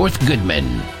and North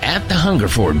Goodman at the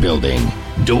Hungerford Building,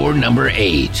 door number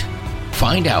 8.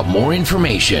 Find out more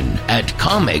information at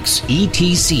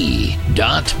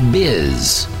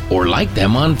comicsetc.biz or like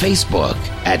them on Facebook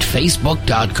at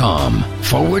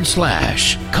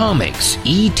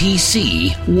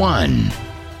facebook.com/comicsetc1.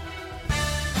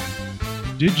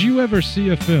 Did you ever see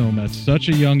a film at such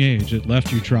a young age it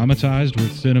left you traumatized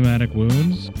with cinematic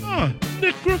wounds?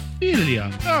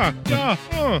 Necrophilia.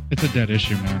 It's a dead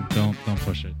issue, man. Don't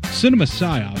push it. Cinema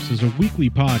Psyops is a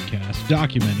weekly podcast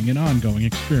documenting an ongoing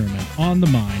experiment on the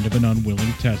mind of an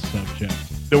unwilling test subject.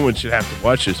 No one should have to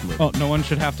watch this movie. Oh, no one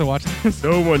should have to watch this?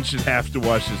 No one should have to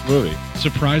watch this movie.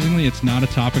 Surprisingly, it's not a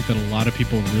topic that a lot of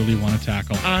people really want to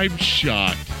tackle. I'm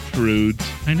shocked, prudes.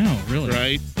 I know, really.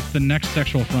 Right? It's the next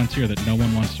sexual frontier that no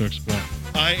one wants to explore.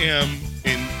 I am,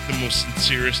 in the most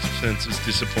sincerest of senses,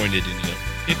 disappointed in you.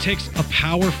 It takes a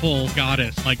powerful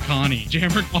goddess like Connie, jam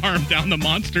her arm down the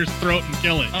monster's throat and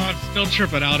kill it. Oh, I'm still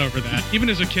tripping out over that. Even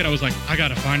as a kid, I was like, I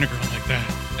gotta find a girl like that.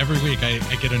 Every week, I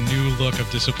get a new look of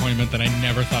disappointment that I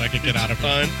never thought I could get out of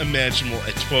her. Unimaginable.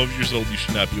 At 12 years old, you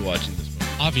should not be watching this movie.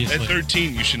 Obviously. At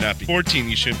 13, you should not be. 14,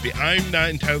 you shouldn't be. I'm not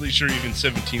entirely sure even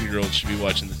 17-year-olds should be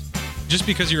watching this movie. Just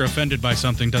because you're offended by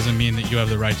something doesn't mean that you have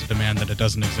the right to demand that it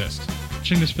doesn't exist.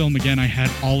 Watching this film again, I had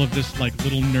all of this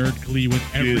little nerd glee with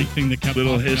everything that kept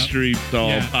little popping history up.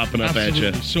 all popping up absolutely.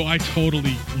 at you. So I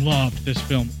totally loved this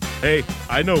film. Hey,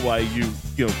 I know why you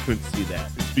couldn't see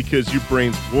that. It's because your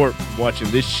brain's warped from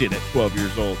watching this shit at 12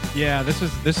 years old. Yeah, this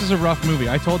is a rough movie.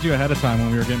 I told you ahead of time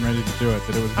when we were getting ready to do it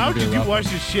that it was going to be a rough one. How could you watch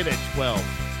this shit at 12?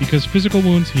 Because physical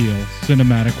wounds heal,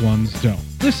 cinematic ones don't.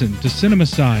 Listen to Cinema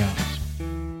Psyops.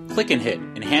 Click and Hit,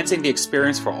 enhancing the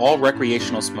experience for all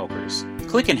recreational smokers.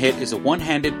 Click and Hit is a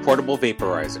one-handed portable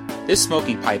vaporizer. This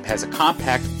smoking pipe has a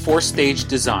compact 4-stage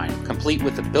design, complete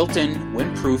with a built-in,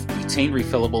 windproof, butane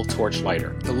refillable torch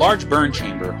lighter. The large burn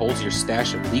chamber holds your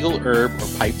stash of legal herb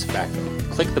or pipe tobacco.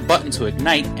 Click the button to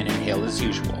ignite and inhale as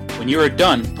usual. When you are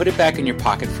done, put it back in your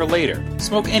pocket for later.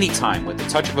 Smoke anytime with the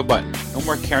touch of a button. No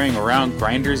more carrying around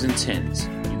grinders and tins.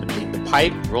 You can leave the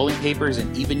pipe, rolling papers,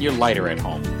 and even your lighter at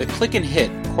home. The Click and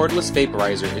Hit cordless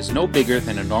vaporizer is no bigger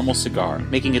than a normal cigar,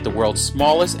 making it the world's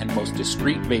smallest and most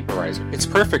discreet vaporizer. It's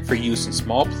perfect for use in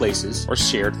small places or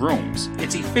shared rooms.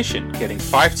 It's efficient, getting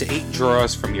 5 to 8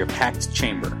 draws from your packed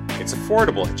chamber. It's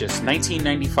affordable at just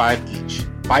 $19.95 each.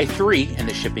 Buy 3 and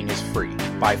the shipping is free.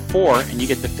 Buy 4 and you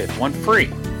get the 5th one free.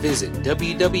 Visit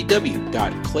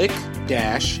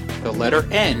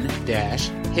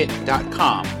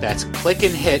www.click-n-hit.com. That's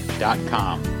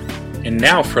clickandhit.com. And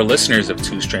now for listeners of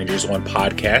Two Strangers One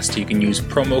Podcast, you can use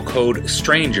promo code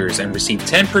STRANGERS and receive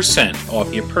 10%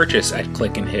 off your purchase at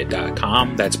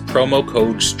clickandhit.com. That's promo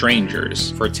code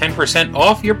STRANGERS for 10%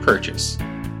 off your purchase.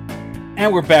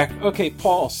 And we're back. Okay,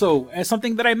 Paul, so as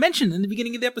something that I mentioned in the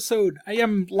beginning of the episode, I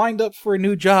am lined up for a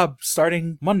new job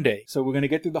starting Monday. So we're going to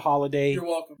get through the holiday. You're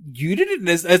welcome. You didn't,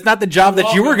 it's not the job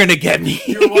that you were going to get me.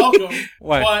 You're welcome.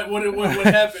 What? What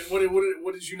happened?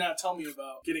 What did you not tell me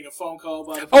about? Getting a phone call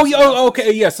about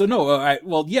okay, yeah, so no, I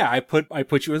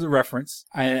put you as a reference.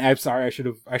 I'm sorry, I should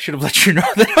have let you know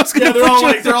that I was going to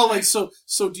they're all like, so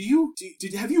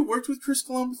have you worked with Chris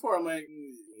Cologne before? I'm like,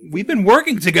 we've been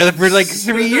working together for like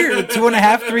 3 years,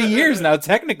 2.5, 3 years now,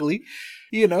 technically.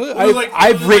 You know,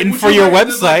 I've written for your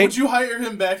website. Would you hire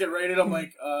him back at Rated? I'm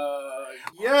like,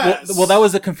 yes. Well, that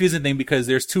was a confusing thing because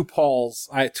there's two Pauls.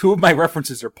 Two of my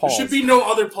references are Pauls. There should be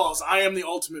no other Pauls. I am the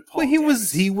ultimate Paul. Well, he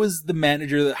was the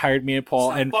manager that hired me and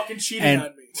Paul, and fucking cheating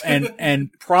on me.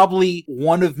 and probably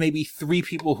one of maybe 3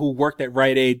 people who worked at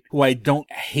Rite Aid who I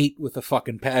don't hate with a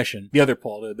fucking passion. The other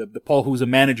Paul, the Paul who's a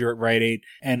manager at Rite Aid,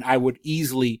 and I would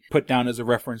easily put down as a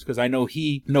reference because I know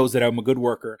he knows that I'm a good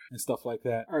worker and stuff like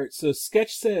that. All right, so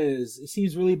Sketch says it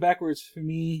seems really backwards for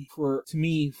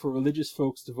religious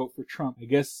folks to vote for Trump. I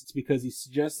guess it's because he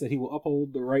suggests that he will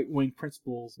uphold the right-wing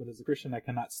principles, but as a Christian, I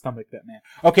cannot stomach that man.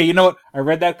 Okay, you know what? I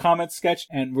read that comment, Sketch,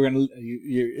 and we're gonna.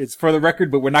 It's for the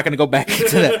record, but we're not gonna go back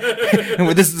into that.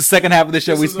 This is the second half of the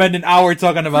show. We spend an hour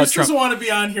talking about Chris Trump. Doesn't want to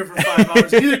be on here for 5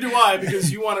 hours. Neither do I,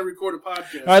 because you want to record a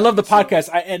podcast. I love the podcast.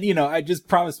 I just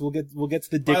promise we'll get to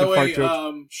the dick of part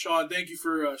jokes. Sean, thank you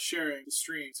for sharing the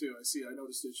stream too. I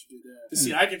noticed that you did that.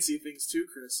 See, I can see things too,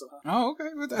 Chris. So. Oh, okay.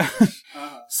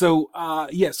 So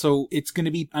it's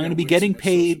gonna be. I'm gonna be getting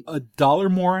paid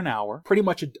 $1 more an hour, pretty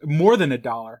much more than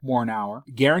 $1 more an hour,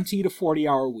 guaranteed a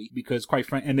 40-hour week. Because quite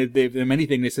frankly, and if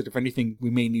anything, they said if anything, we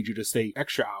may need you to stay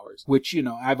extra hours. Which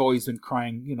I've always been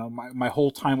crying. My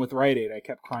whole time with Rite Aid, I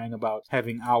kept crying about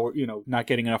having not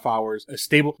getting enough hours. A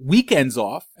stable weekends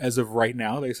off as of right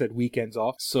now. They said weekends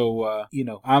off. So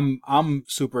I'm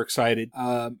super excited.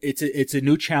 It's a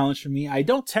new challenge for me. I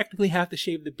don't technically have to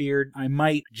shave the beard. I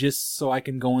might just so I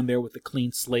can go in there with a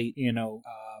clean slate.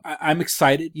 I'm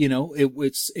excited.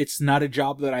 It's not a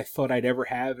job that I thought I'd ever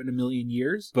have in a million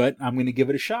years, but I'm going to give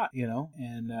it a shot.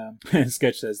 And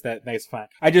Sketch says that's fine.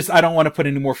 I don't want to put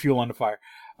any more fuel on the fire.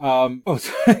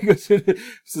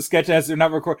 So Sketch as they're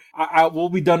not recording. We'll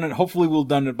be done. Hopefully, we'll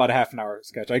done in about a half an hour.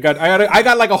 Sketch. I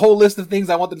got like a whole list of things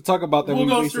I wanted to talk about. We'll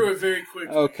go through it very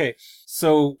quickly. Okay.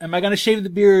 So, am I going to shave the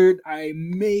beard? I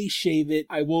may shave it.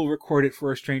 I will record it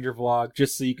for a stranger vlog,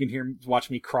 just so you can watch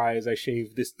me cry as I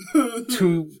shave this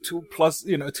 2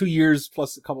 years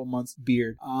plus a couple months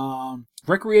beard.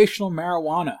 Recreational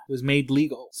marijuana was made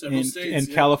legal in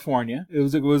California. It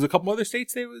was a couple other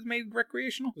states that it was made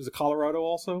recreational. Was it Colorado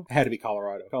also? It had to be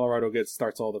Colorado. Colorado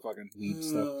starts all the fucking weed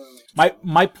stuff.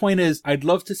 My point is, I'd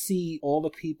love to see all the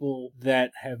people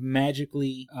that have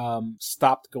magically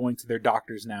stopped going to their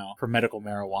doctors now for medical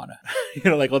marijuana.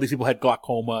 Like all these people had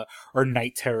glaucoma or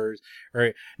night terrors,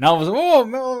 right? Now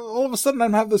all of a sudden I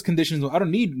don't have those conditions. I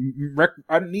don't need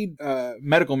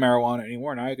medical marijuana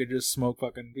anymore. Now I could just smoke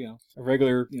fucking a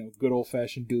regular good old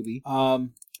fashioned doobie.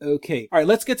 Okay. All right,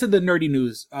 let's get to the nerdy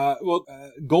news.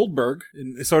 Goldberg,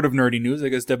 in sort of nerdy news, I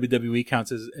guess WWE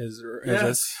counts as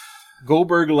yes.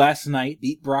 Goldberg last night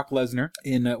beat Brock Lesnar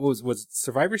in was it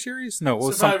Survivor Series? No, it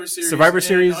was Survivor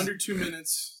Series in under 2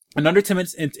 minutes. In under 10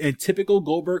 minutes, in typical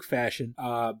Goldberg fashion,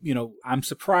 I'm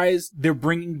surprised they're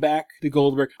bringing back the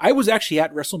Goldberg. I was actually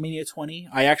at WrestleMania 20.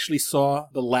 I actually saw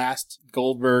the last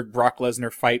Goldberg Brock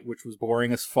Lesnar fight, which was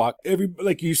boring as fuck.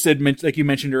 Like you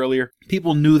mentioned earlier,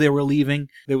 people knew they were leaving.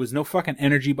 There was no fucking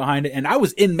energy behind it. And I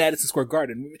was in Madison Square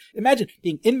Garden. Imagine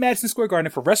being in Madison Square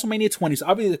Garden for WrestleMania 20. So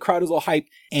obviously the crowd is all hyped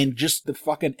and just the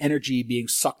fucking energy being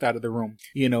sucked out of the room.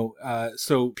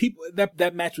 So people,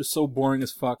 that match was so boring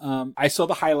as fuck. I saw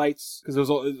the highlights highlights because it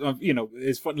was,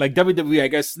 it's fun. Like WWE, I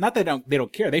guess not that they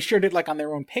don't care. They shared it like on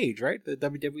their own page, right? The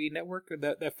WWE Network, or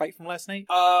that fight from last night.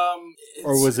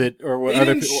 Or was it? Or were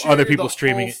other people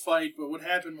streaming it? Fight, but what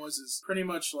happened was pretty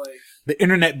much like the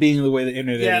internet being the way the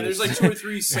internet is. Yeah, there's like two or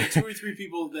three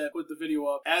people that put the video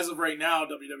up. As of right now,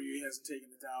 WWE hasn't taken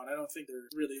it down. I don't think they're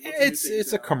really looking to take it down.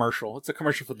 It's a commercial. It's a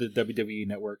commercial for the WWE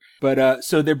Network. But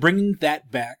so they're bringing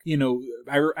that back.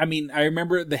 I mean, I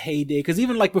remember the heyday because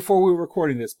even like before we were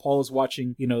recording this, Paul was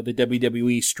watching, the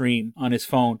WWE stream on his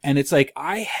phone, and it's like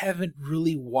I haven't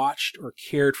really watched or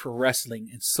cared for wrestling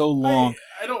in so long.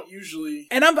 I don't usually,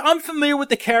 and I'm familiar with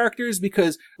the characters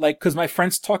because my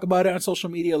friends talk about it on social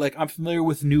media. Like I'm familiar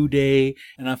with New Day,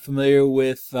 and I'm familiar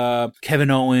with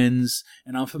Kevin Owens,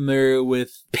 and I'm familiar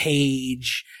with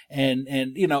Paige, and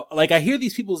I hear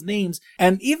these people's names,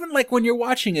 and even like when you're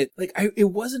watching it,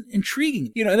 it wasn't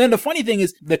intriguing, And then the funny thing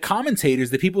is the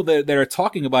commentators, the people that are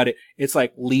talking about it, it's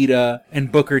like Lita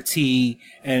and Booker T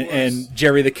and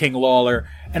Jerry the King Lawler.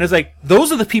 And it's like,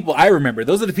 those are the people I remember.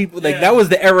 Those are the people, that was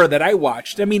the era that I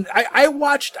watched. I mean, I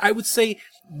watched, I would say,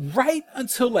 right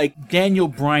until like Daniel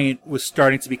Bryant was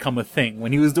starting to become a thing.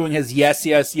 When he was doing his yes,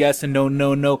 yes, yes, and no,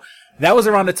 no, no. That was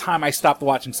around the time I stopped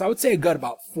watching. So I would say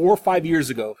about 4 or 5 years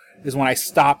ago is when I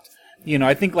stopped.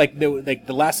 I think the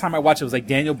last time I watched it was like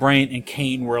Daniel Bryant and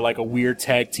Kane were like a weird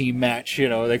tag team match,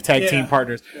 like tag team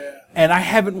partners. Yeah. And I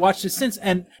haven't watched it since.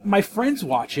 And my friends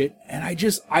watch it, and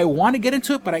I want to get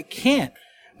into it, but I can't.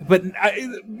 But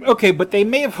but they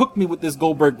may have hooked me with this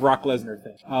Goldberg Brock Lesnar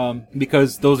thing,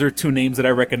 because those are two names that I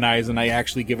recognize and I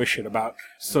actually give a shit about.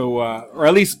 So, or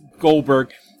at least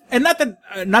Goldberg. And not that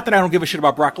I don't give a shit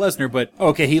about Brock Lesnar, but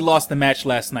okay, he lost the match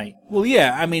last night. Well,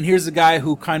 yeah, I mean, here's a guy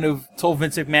who kind of told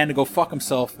Vince McMahon to go fuck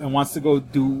himself and wants to go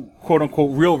do quote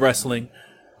unquote real wrestling.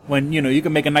 When you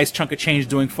can make a nice chunk of change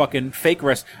doing fucking fake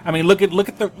wrestling. I mean, look at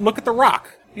the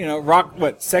Rock. Rock,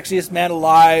 sexiest man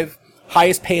alive.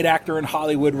 Highest paid actor in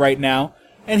Hollywood right now.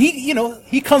 And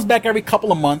he comes back every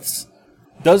couple of months.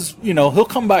 He'll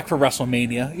come back for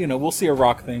WrestleMania. We'll see a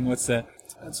Rock thing. What's that?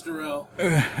 That's Darrell.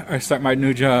 I start my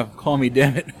new job. Call me,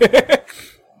 damn it.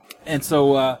 And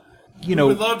so, We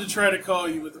would love to try to call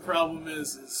you, but the problem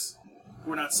is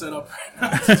we're not set up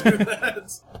right now to do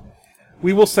that.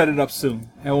 We will set it up soon.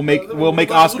 And we'll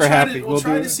make Oscar happy. We'll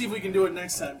try to see if we can do it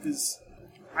next time, because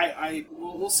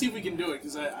we'll see if we can do it,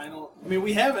 because I don't. I mean,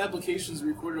 we have applications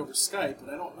recorded over Skype,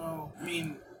 but I don't know. I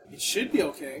mean, it should be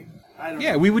okay. I don't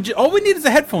know. We would. All we need is a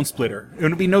headphone splitter. It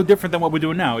would be no different than what we're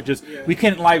doing now. It just we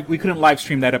couldn't live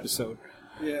stream that episode.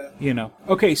 Yeah.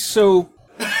 Okay, so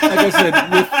like I said,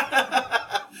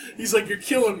 he's like, you're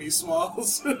killing me,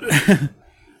 Smalls.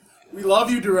 We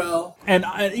love you, Darrell. And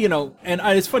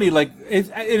it's funny.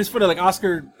 It's funny. Like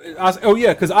Oscar. Oh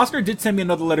yeah, because Oscar did send me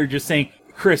another letter just saying,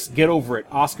 Chris, get over it.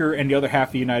 Oscar and the other half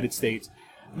of the United States.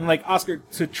 I'm like, Oscar,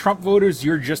 to Trump voters,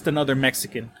 you're just another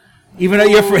Mexican. Even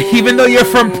though you're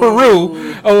from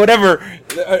Peru or whatever,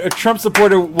 a Trump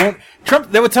supporter won't.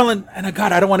 Trump. They were telling, and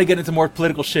God, I don't want to get into more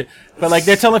political shit, but like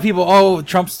they're telling people, oh,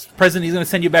 Trump's president, he's going to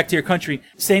send you back to your country.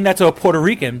 Saying that to a Puerto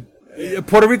Rican.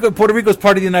 Puerto Rico is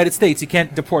part of the United States. You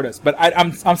can't deport us. But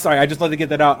I'm sorry. I just let to get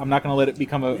that out. I'm not going to let it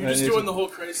become a. You're just doing the whole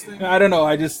Christ thing. I don't know.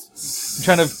 I'm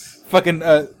trying to fucking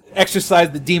exorcise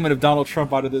the demon of Donald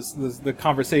Trump out of the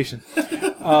conversation.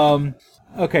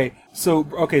 Okay, so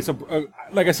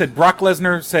like I said, Brock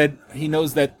Lesnar said he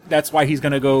knows that's why he's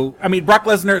going to go. I mean, Brock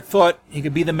Lesnar thought he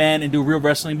could be the man and do real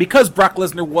wrestling because Brock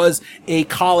Lesnar was a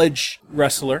college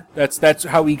wrestler. That's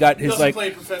how he got his He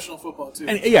played professional football too.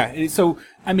 And so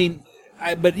I mean,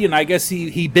 I guess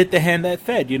he bit the hand that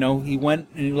fed. He went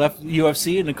and he left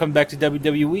UFC and then come back to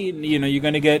WWE, and you're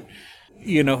going to get,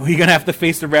 you're going to have to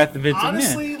face the wrath of Vince McMahon.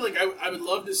 Honestly, like I would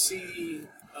love to see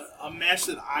a match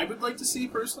that I would like to see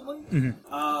personally, and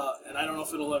I don't know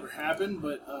if it'll ever happen,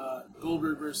 but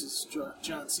Goldberg versus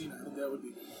John Cena, I think that would be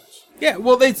a good match. Yeah,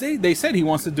 well, they said he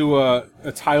wants to do a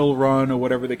title run or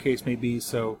whatever the case may be,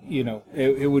 so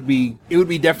it would be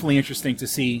definitely interesting to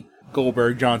see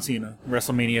Goldberg, John Cena,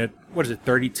 WrestleMania. What is it,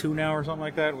 32 now or something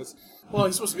like that? Well,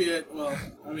 he's supposed to be at. Well,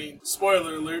 I mean,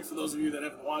 spoiler alert for those of you that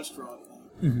haven't watched Raw.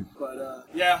 But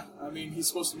yeah, I mean,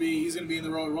 he's going to be in the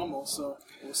Royal Rumble, so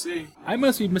we'll see. I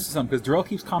must be missing something because Darrell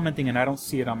keeps commenting and I don't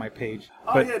see it on my page.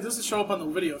 Oh yeah, it doesn't show up on the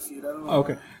video feed. I don't know.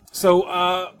 Okay, so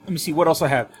let me see what else I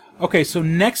have. Okay, so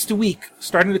next week,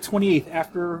 starting the 28th,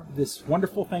 after this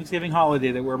wonderful Thanksgiving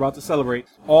holiday that we're about to celebrate,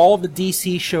 all the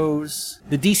DC shows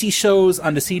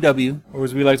on the CW, or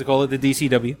as we like to call it, the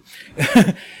DCW,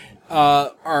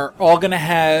 are all going to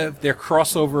have their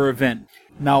crossover event.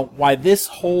 Now, why this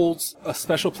holds a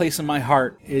special place in my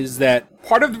heart is that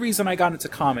part of the reason I got into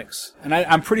comics, and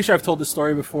I'm pretty sure I've told this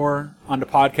story before on the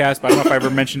podcast, but I don't know if I ever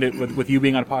mentioned it with you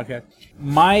being on a podcast.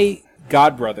 My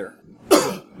godbrother,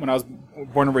 when I was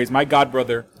born and raised, my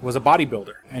godbrother was a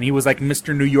bodybuilder, and he was like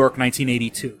Mr. New York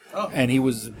 1982, and he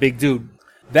was a big dude.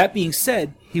 That being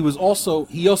said, he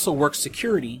also worked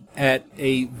security at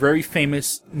a very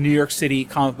famous New York City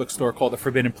comic book store called the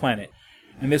Forbidden Planet.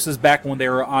 And this was back when they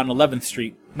were on 11th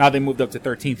Street. Now they moved up to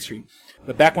 13th Street.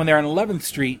 But back when they were on 11th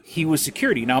Street, he was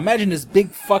security. Now imagine this big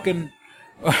fucking...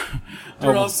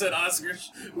 Terrell said Oscar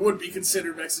would be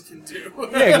considered Mexican too.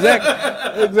 Yeah,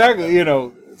 exactly. Exactly, you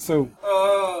know. So...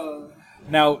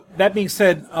 Now, that being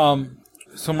said,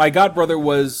 so my godbrother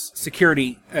was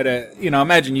security at a... You know,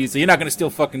 imagine you're not going to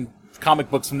steal fucking comic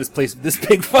books from this place. This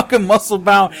big fucking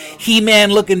muscle-bound,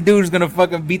 He-Man looking dude is going to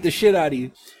fucking beat the shit out of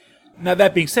you. Now,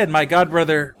 that being said, my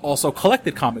godbrother also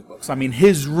collected comic books. I mean,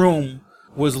 his room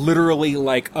was literally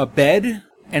like a bed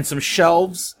and some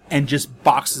shelves and just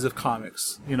boxes of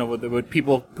comics. You know, what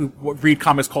people who read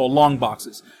comics call long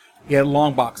boxes. He had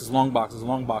long boxes. And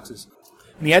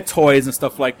he had toys and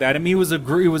stuff like that. I mean, he was a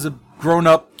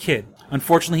grown-up kid.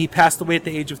 Unfortunately, he passed away at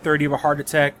the age of 30 of a heart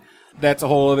attack. That's a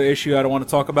whole other issue I don't want to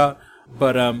talk about.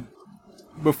 But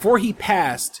before he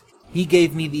passed... he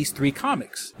gave me these 3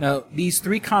 comics. Now, these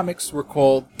 3 comics were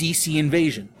called DC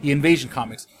Invasion, the Invasion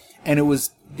comics. And it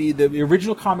was, the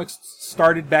original comics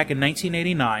started back in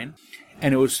 1989,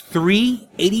 and it was 3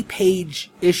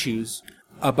 80-page issues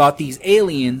about these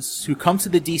aliens who come to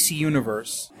the DC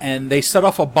universe, and they set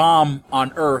off a bomb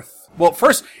on Earth. Well,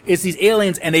 first, it's these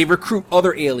aliens, and they recruit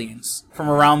other aliens from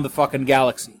around the fucking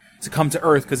galaxy to come to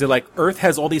Earth, because they're like, Earth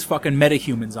has all these fucking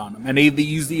metahumans on them. And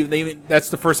that's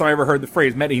the first time I ever heard the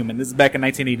phrase metahuman. This is back in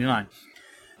 1989.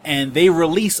 And they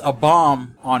release a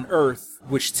bomb on Earth,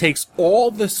 which takes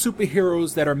all the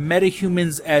superheroes that are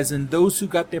metahumans, as in those who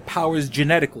got their powers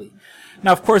genetically.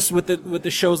 Now, of course, with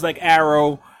the shows like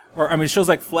Arrow, shows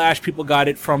like Flash, people got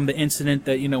it from the incident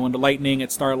that, when the lightning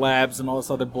at Star Labs and all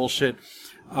this other bullshit.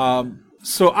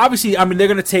 So obviously, they're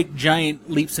going to take giant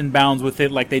leaps and bounds with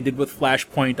it like they did with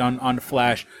Flashpoint on the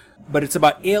Flash. But it's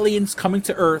about aliens coming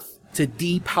to Earth to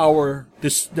depower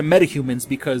the metahumans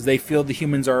because they feel the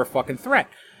humans are a fucking threat.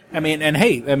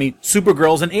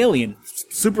 Supergirl's an alien.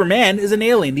 Superman is an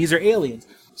alien. These are aliens.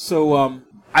 So,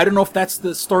 I don't know if that's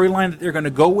the storyline that they're going to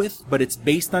go with, but it's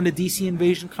based on the DC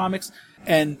Invasion comics.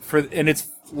 And it's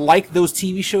like those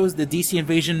TV shows, the DC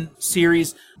Invasion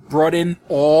series brought in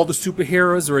all the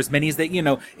superheroes, or as many as they,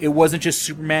 it wasn't just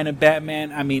Superman and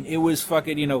Batman. It was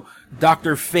fucking,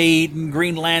 Dr. Fate and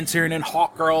Green Lantern and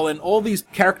Hawkgirl and all these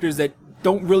characters that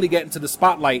don't really get into the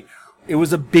spotlight. It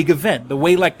was a big event. The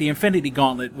way like the Infinity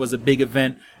Gauntlet was a big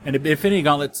event, and the Infinity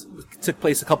Gauntlet took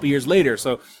place a couple years later.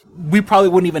 So we probably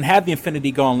wouldn't even have the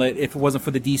Infinity Gauntlet if it wasn't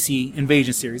for the DC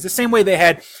Invasion series. The same way they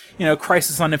had,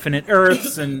 Crisis on Infinite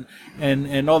Earths and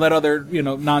all that other,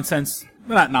 nonsense.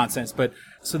 Well, not nonsense, but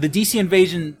so the DC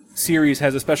Invasion series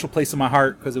has a special place in my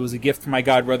heart because it was a gift from my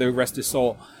godbrother, rest his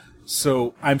soul.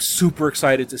 So I'm super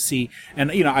excited to see.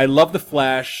 And, I love The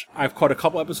Flash. I've caught a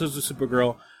couple episodes of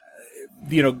Supergirl.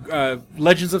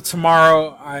 Legends of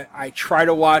Tomorrow, I try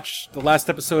to watch. The last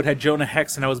episode had Jonah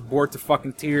Hex, and I was bored to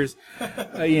fucking tears.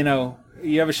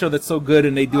 You have a show that's so good,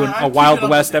 and they do a Wild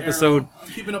West episode. I'm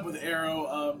keeping up with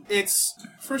Arrow. It's,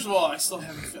 first of all, I still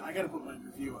haven't, I gotta put my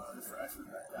review out. I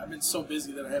forgot. I've been so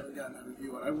busy that I haven't gotten that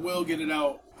review out. I will get it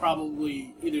out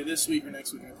probably either this week or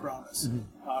next week, I promise,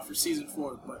 for season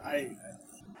 4. But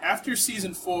after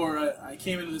season 4, I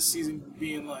came into this season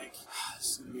being like,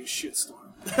 this is going to be a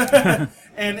shitstorm.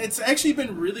 And it's actually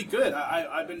been really good.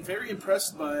 I've been very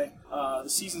impressed by the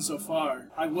season so far.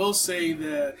 I will say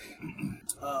that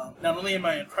not only am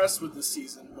I impressed with this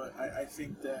season, but I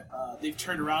think that they've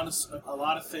turned around a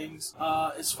lot of things.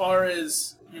 As far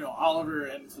as, Oliver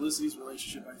and Felicity's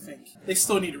relationship, I think they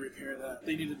still need to repair that.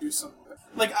 They need to do something.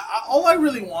 Like, all I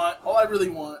really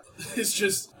want is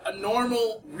just a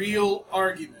normal, real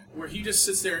argument where he just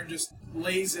sits there and just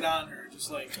lays it on her.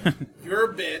 Just like, you're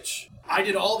a bitch. I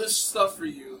did all this stuff for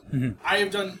you. Mm-hmm. I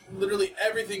have done literally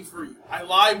everything for you. I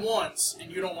lie once, and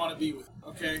you don't want to be with me,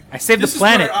 okay? I saved the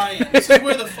planet. This is where I am. This is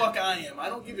where the fuck I am. I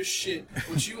don't give a shit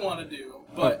what you want to do.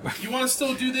 But you want to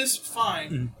still do this?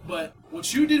 Fine. But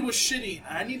what you did was shitty.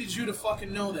 I needed you to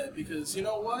fucking know that because, you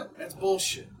know what? That's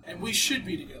bullshit. And we should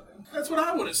be together. That's what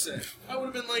I would have said. I would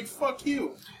have been like, fuck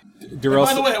you. Darrell,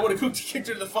 by the way, I would have kicked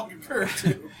her to the fucking curb,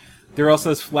 too. Darrell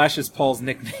says Flash is Paul's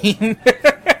nickname.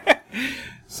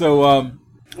 So,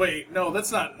 wait, no,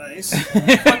 that's not nice.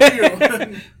 Fuck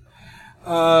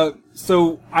you.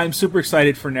 So I'm super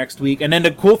excited for next week. And then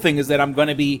the cool thing is that I'm going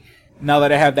to be now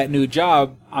that I have that new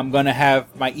job, I'm gonna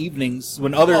have my evenings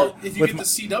when other. Well, if you get the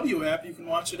CW app, you can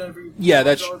watch it all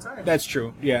the time. That's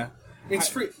true. Yeah. It's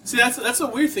free. See, that's a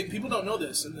weird thing. People don't know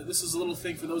this, and this is a little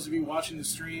thing for those of you watching the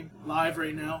stream live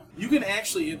right now. You can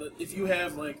actually, if you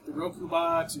have like the Roku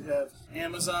box, you have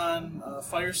Amazon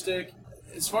Fire Stick.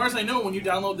 As far as I know, when you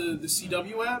download the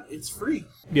CW app, it's free.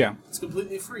 Yeah. It's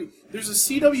completely free. There's a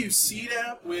CW Seed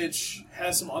app, which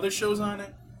has some other shows on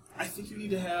it. I think you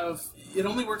need to have... It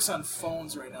only works on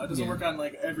phones right now. It doesn't work on,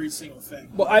 like, every single thing.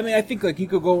 Well, I mean, I think, like, you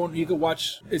could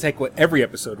watch... It's like, what, every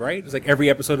episode, right? It's like every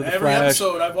episode of The Flash. Every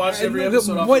episode. I've watched every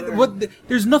episode.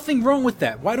 There's nothing wrong with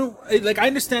that. Why don't... Like, I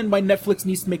understand why Netflix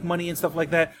needs to make money and stuff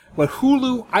like that, but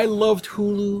Hulu, I loved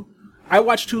Hulu. I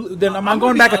watched Hulu... Then I'm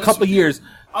going back a couple years.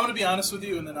 I'm going to be honest with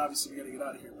you, and then obviously we got to get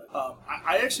out of here. But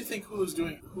I actually think I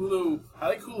like Hulu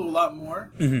a lot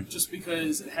more, just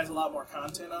because it has a lot more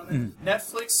content on it.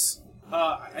 Netflix,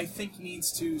 I think,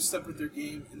 needs to separate their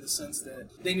game in the sense that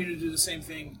they need to do the same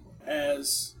thing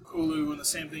as Hulu and the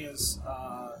same thing as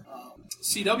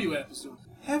CW app is doing.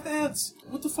 Have ads.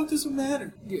 What the fuck does it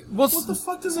matter? Yeah, well, what the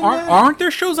fuck does it matter? Aren't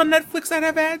there shows on Netflix that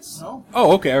have ads? No.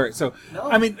 Oh, okay, all right. So, no.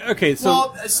 I mean, okay, so...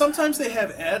 Well, sometimes they have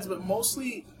ads, but most of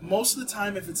the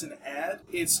time, if it's an ad,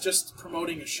 it's just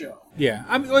promoting a show. Yeah.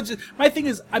 I mean, my thing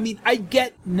is, I mean, I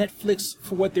get Netflix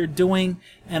for what they're doing,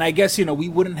 and I guess, we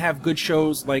wouldn't have good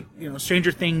shows like,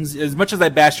 Stranger Things. As much as I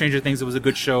bash Stranger Things, it was a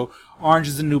good show. Orange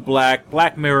is the New Black,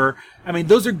 Black Mirror. I mean,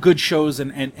 those are good shows,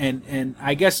 and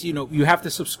I guess, you have to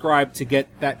subscribe to get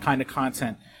that kind of content.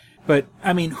 But,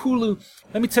 I mean, Hulu,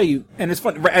 let me tell you, and it's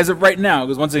fun, as of right now,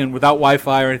 because once again, without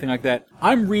Wi-Fi or anything like that,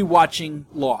 I'm rewatching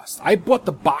Lost. I bought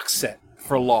the box set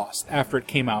for Lost after it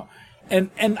came out.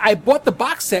 And I bought the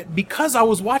box set because I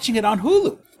was watching it on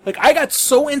Hulu. Like, I got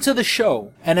so into the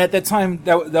show, and at that time,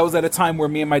 that was at a time where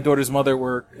me and my daughter's mother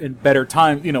were in better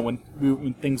time,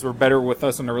 when things were better with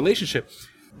us in a relationship.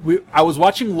 I was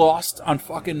watching Lost on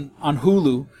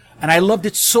Hulu, and I loved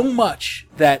it so much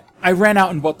that I ran out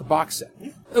and bought the box set.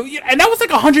 And that was like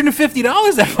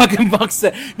 $150, that fucking box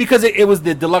set, because it was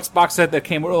the deluxe box set that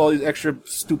came with all these extra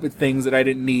stupid things that I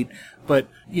didn't need. But,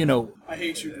 I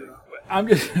hate you, dude. I'm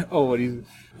just... Oh, what is it?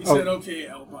 He said, okay,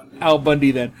 Al Bundy. Al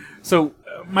Bundy, then. So,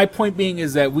 my point being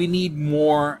is that we need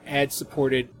more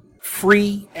ad-supported,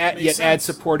 free, yet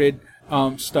ad-supported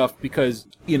stuff, because,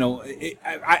 I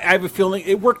have a feeling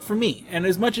it worked for me. And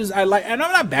as much as I like... And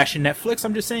I'm not bashing Netflix,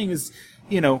 I'm just saying is,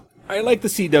 I like the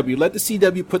CW. Let the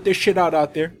CW put their shit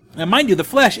out there. And mind you, The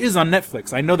Flash is on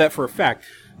Netflix. I know that for a fact.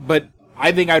 But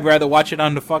I think I'd rather watch it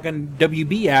on the fucking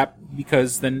WB app,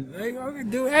 because then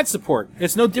do ad support.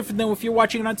 It's no different than if you're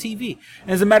watching it on TV.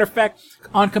 And as a matter of fact,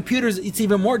 on computers, it's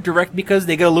even more direct, because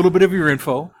they get a little bit of your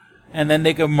info, and then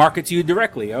they can market to you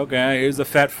directly. Okay, here's a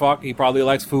fat fuck. He probably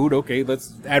likes food. Okay,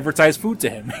 let's advertise food to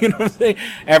him. You know what I'm saying?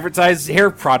 Advertise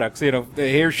hair products, the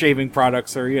hair shaving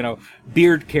products, or,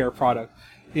 beard care products.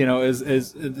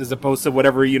 As opposed to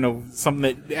whatever, something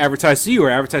that advertised to you or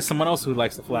advertised someone else who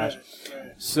likes the Flash. Right.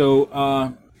 So,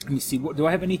 let me see. Do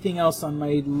I have anything else on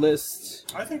my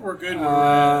list? I think we're good where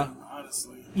we're at,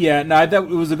 honestly. Yeah, no, I thought it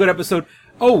was a good episode.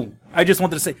 Oh, I just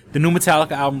wanted to say, the new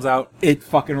Metallica album's out. It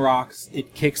fucking rocks.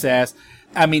 It kicks ass.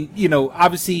 I mean,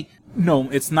 obviously, no,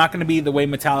 it's not going to be the way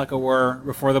Metallica were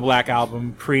before the Black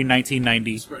Album,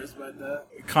 pre-1990. Surprised by that.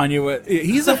 Kanye West,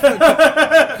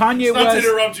 Kanye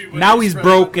West, now he's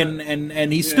broke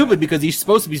and he's stupid, because he's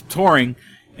supposed to be touring,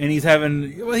 and he's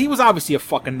he was obviously a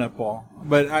fucking nutball,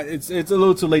 but it's a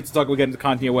little too late to talk about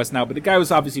Kanye West now, but the guy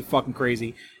was obviously fucking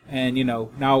crazy, and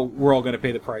now we're all going to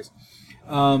pay the price.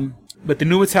 But the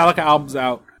new Metallica album's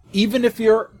out. Even if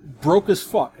you're broke as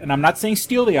fuck, and I'm not saying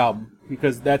steal the album,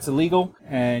 because that's illegal,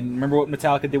 and remember what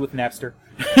Metallica did with Napster.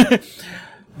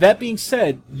 That being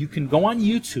said, you can go on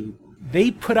YouTube.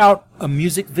 They put out a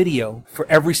music video for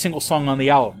every single song on the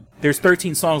album. There's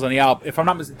 13 songs on the album. If I'm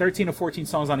not mistaken, 13 or 14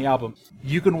 songs on the album.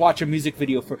 You can watch a music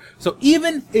video for... So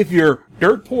even if you're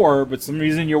dirt poor, but some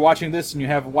reason you're watching this and you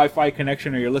have a Wi-Fi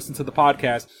connection, or you're listening to the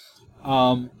podcast,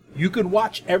 you could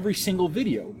watch every single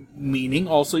video. Meaning,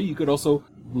 also, you could also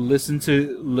listen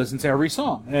to every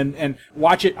song and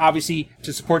watch it, obviously,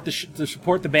 to support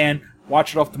the band.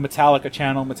 Watch it off the Metallica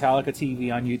channel, Metallica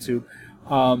TV on YouTube.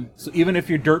 So even if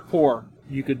you're dirt poor,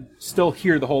 you could still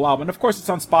hear the whole album. And of course, it's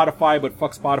on Spotify, but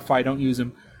fuck Spotify, don't use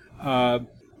them.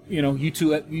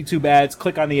 YouTube ads,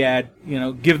 click on the ad,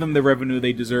 give them the revenue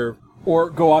they deserve. Or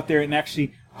go out there and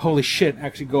actually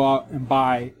go out and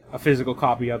buy a physical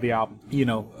copy of the album.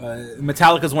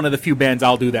 Metallica is one of the few bands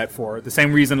I'll do that for. The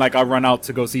same reason, I'll run out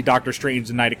to go see Doctor Strange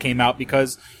the night it came out,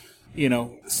 because,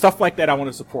 stuff like that I want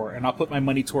to support, and I'll put my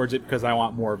money towards it because I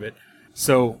want more of it.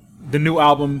 So the new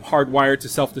album, Hardwired to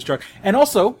Self-Destruct. And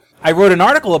also, I wrote an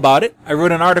article about it. I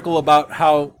wrote an article about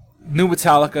how new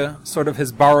Metallica sort of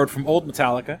has borrowed from old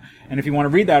Metallica. And if you want to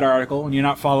read that article and you're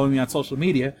not following me on social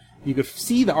media, you could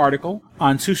see the article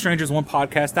on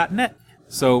twostrangersonepodcast.net.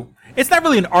 So it's not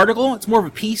really an article. It's more of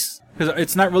a piece because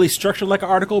it's not really structured like an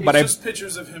article. It's but just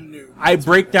pictures of him new. I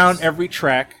break down every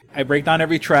track.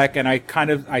 And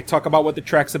I talk about what the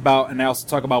track's about, and I also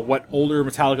talk about what older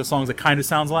Metallica songs it kind of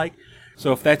sounds like.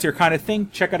 So if that's your kind of thing,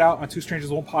 check it out on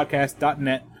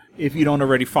twostrangersonepodcast.net if you don't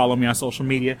already follow me on social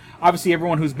media. Obviously,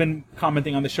 everyone who's been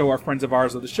commenting on the show are friends of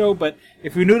ours of the show, but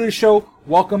if you're new to the show,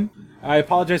 welcome. I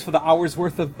apologize for the hour's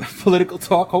worth of political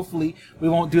talk. Hopefully, we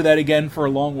won't do that again for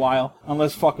a long while,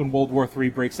 unless fucking World War III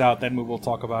breaks out, then we will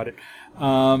talk about it.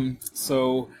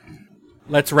 So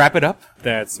let's wrap it up.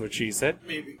 That's what she said.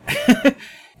 Maybe.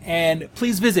 And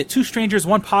please visit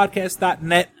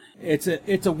twostrangersonepodcast.net. It's a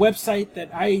website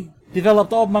that I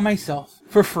developed all by myself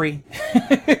for free.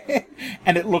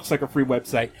 And it looks like a free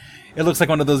website. It looks like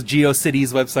one of those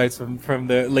GeoCities websites from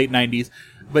the late 90s.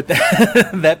 But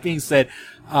that being said,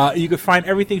 you can find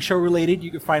everything show related. You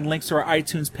can find links to our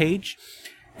iTunes page.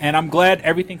 And I'm glad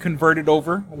everything converted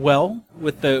over well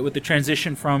with the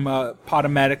transition from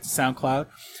Podomatic to SoundCloud.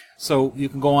 So you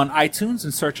can go on iTunes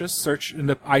and search in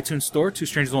the iTunes store, Two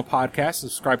Strangers One Podcast,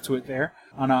 subscribe to it there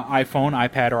on an iPhone,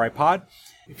 iPad, or iPod.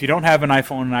 If you don't have an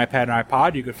iPhone, an iPad, and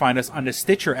iPod, you can find us on the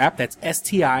Stitcher app. That's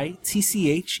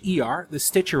STITCHER, the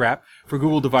Stitcher app for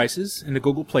Google devices in the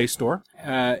Google Play Store.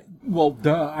 I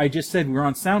just said we were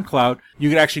on SoundCloud. You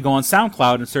could actually go on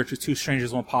SoundCloud and search for Two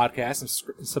Strangers One Podcast and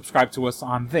subscribe to us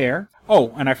on there.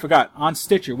 Oh, and I forgot, on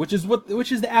Stitcher, which is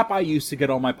the app I use to get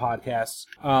all my podcasts.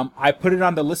 I put it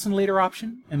on the listen later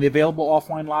option and the available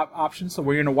offline option. So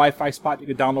where you're in a Wi-Fi spot, you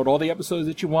can download all the episodes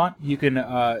that you want. You can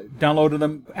download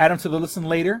them, add them to the listen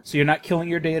later, so you're not killing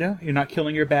your data, you're not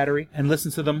killing your battery, and listen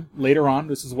to them later on.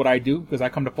 This is what I do because I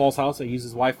come to Paul's house, I use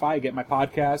his Wi-Fi, I get my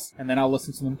podcasts, and then I'll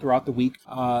listen to them throughout the week.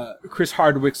 Chris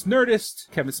Hardwick's Nerdist,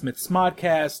 Kevin Smith's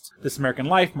Smodcast, This American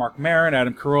Life, Mark Maron,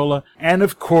 Adam Carolla, and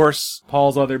of course,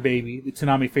 Paul's other baby, the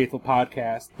Toonami Faithful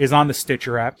Podcast, is on the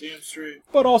Stitcher app. Damn straight.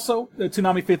 But also, the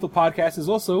Toonami Faithful Podcast is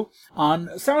also on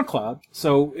SoundCloud.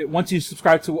 So once you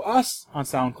subscribe to us on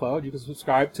SoundCloud, you can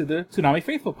subscribe to the Toonami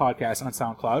Faithful Podcast on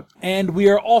SoundCloud. And we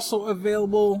are also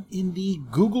available in the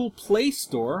Google Play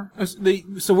Store.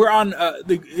 So we're on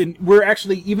we're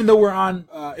actually, even though we're on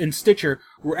in Stitcher,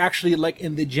 we're actually like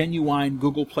in the genuine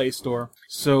Google Play Store.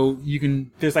 So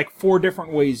there's like 4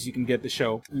 different ways you can get the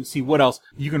show. And see what else.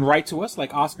 You can write to us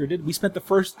like Oscar did. We spent the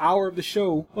first hour of the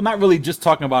show, well, not really just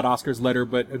talking about Oscar's letter,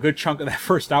 but a good chunk of that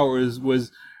first hour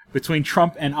was between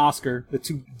Trump and Oscar, the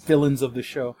two villains of the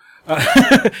show.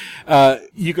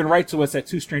 You can write to us at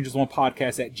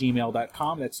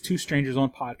twostrangersonepodcast@gmail.com. That's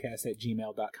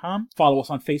twostrangersonepodcast@gmail.com. Follow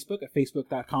us on Facebook at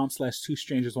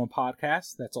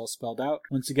facebook.com/twostrangersonepodcast. That's all spelled out.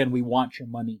 Once again, we want your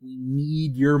money. We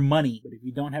need your money. But if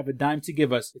you don't have a dime to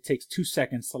give us, it takes 2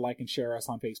 seconds to like and share us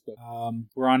on Facebook.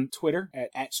 We're on Twitter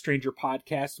at Stranger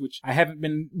Podcast, which I haven't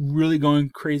been really going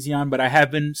crazy on, but I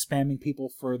have been spamming people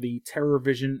for the Terror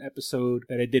Vision episode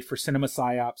that I did for Cinema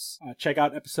Psyops. Check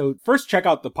out the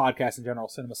podcast in general,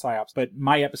 Cinema Psyops, but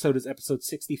my episode is episode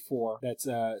 64. That's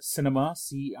Cinema,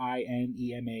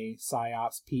 CINEMA,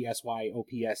 Psyops,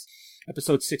 PSYOPS.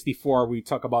 Episode 64, we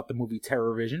talk about the movie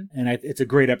Terror Vision, and it's a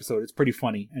great episode. It's pretty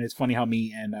funny, and it's funny how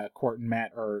me and Court and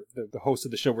Matt, or the host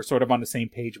of the show, we're sort of on the same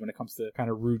page when it comes to kind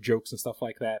of rude jokes and stuff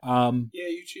like that. Yeah,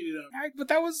 you cheated on me. But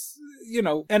that was,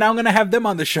 and I'm going to have them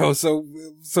on the show, so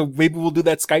maybe we'll do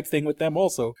that Skype thing with them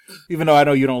also, even though I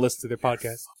know you don't listen to their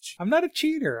podcast. I'm not a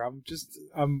cheater. I'm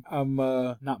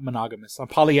not monogamous. I'm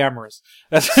polyamorous.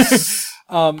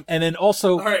 And then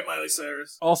also, all right, Miley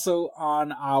Cyrus. Also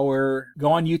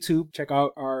go on YouTube, check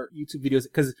out our YouTube videos,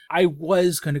 because I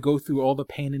was going to go through all the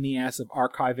pain in the ass of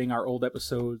archiving our old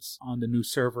episodes on the new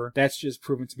server. That's just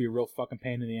proven to be a real fucking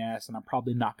pain in the ass, and I'm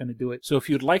probably not going to do it. So if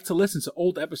you'd like to listen to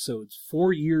old episodes,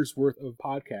 4 years worth of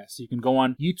podcasts, you can go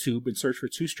on YouTube and search for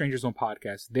Two Strangers One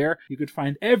Podcast. There, you could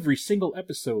find every single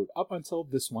episode up until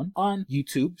this one on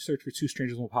YouTube. Search for Two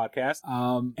Strangers One Podcast.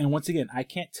 And once again, I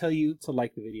can't tell you to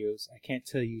like the videos. I can't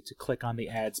tell you to click on the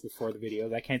ads before the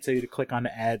videos. I can't tell you to click on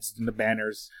the ads and the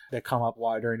banners that come up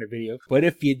during the video. But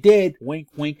if you did, wink,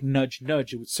 wink, nudge,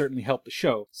 nudge, it would certainly help the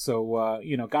show. So,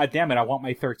 God damn it, I want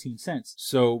my 13 cents.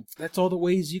 So that's all the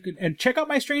ways you can. And check out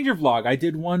my Stranger vlog. I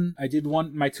did one,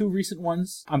 my 2 recent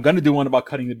ones. I'm going to do one about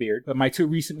cutting the beard. But my 2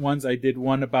 recent ones, I did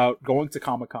one about going to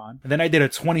Comic-Con. And then I did a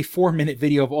 24-minute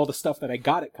video of all the stuff that I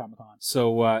got at Comic-Con.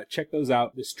 So check those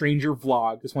out. The Stranger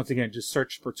vlog. Just once again, just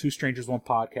search for Two Strangers One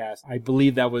Podcast. I believe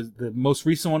believe that was the most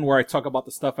recent one where I talk about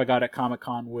the stuff I got at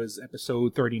Comic-Con was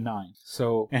episode 39.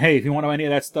 So, and hey, if you want any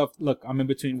of that stuff, look, I'm in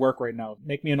between work right now.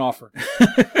 Make me an offer.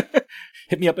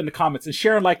 Hit me up in the comments and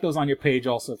share and like those on your page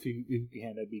also if you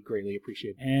can. That'd be greatly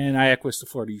appreciated. And I equus the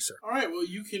floor to you, sir. All right, well,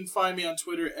 you can find me on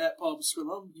Twitter at Paul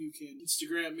Pasquillo. You can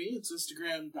Instagram me. It's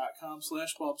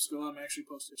instagram.com/Paul Pasquillo. I'm actually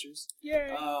posting pictures.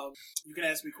 Yay! You can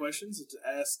ask me questions. It's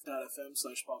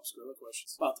ask.fm/Paul Pasquillo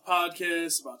questions. About the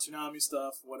podcast, about Toonami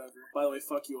stuff, whatever. By the way,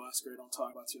 fuck you, Oscar. I don't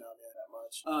talk about Toonami that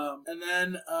much. And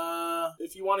then,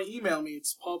 if you want to email me,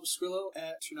 it's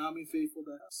paulpasquillo@toonamifaithful.com.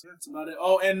 Yeah, that's about it.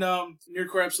 Oh, and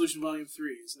Nerdcore Absolution Volume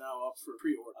 3 is now up for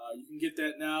pre-order. You can get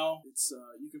that now. It's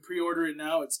you can pre-order it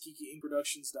now. It's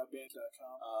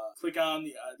geekyinkproductions.bandcamp.com. Click on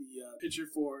the picture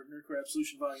for Nerdcore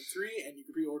Absolution Volume 3, and you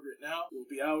can pre-order it now. It will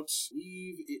be out. I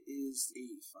believe it is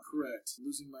 8th. Correct. I'm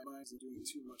losing my mind. I'm doing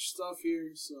too much stuff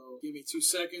here, so give me 2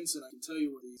 seconds, and I can tell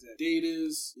you what the exact date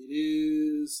is. It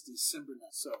is December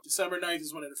 9th. So December 9th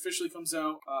is when it officially comes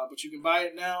out, but you can buy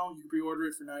it now. You can pre-order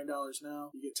it for $9 now.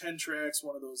 You get 10 tracks.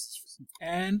 One of those is for...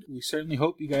 And we certainly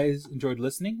hope you guys enjoyed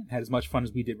listening and had as much fun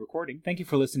as we did recording. Thank you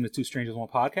for listening to Two Strangers One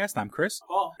Podcast. I'm Chris.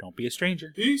 Paul. Don't be a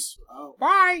stranger. Peace.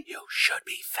 Bye. You should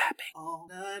be fapping all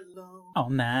night long. All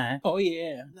night. Oh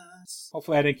yeah. Nice.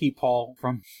 Hopefully I didn't keep Paul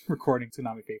from recording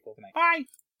Toonami Faithful tonight. Bye.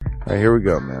 All right, here we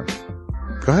go, man.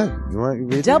 Go ahead. You want to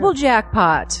read Double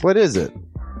Jackpot. What is it?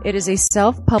 It is a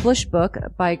self-published book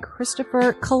by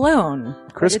Christopher Cologne.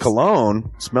 Chris Cologne?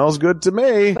 Smells good to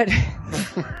me. But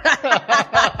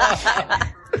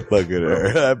look at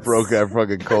her. That broke that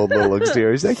fucking cold little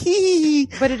exterior. He's like, hee.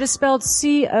 But it is spelled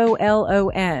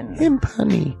C-O-L-O-N. Him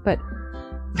punny. But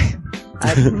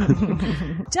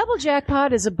Double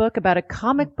Jackpot is a book about a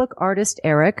comic book artist,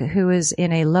 Eric, who is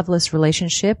in a loveless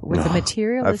relationship with a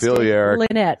materialistic I feel you, Eric.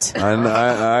 Lynette.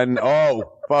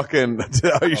 Oh, fucking.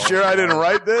 Are you sure I didn't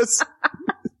write this?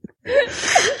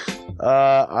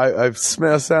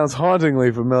 Sounds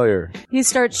hauntingly familiar. He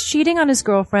starts cheating on his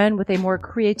girlfriend with a more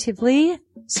creatively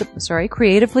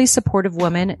supportive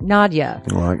woman, Nadia.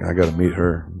 Well, I gotta meet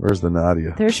her. Where's the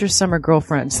Nadia? There's your summer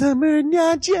girlfriend. Summer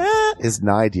Nadia is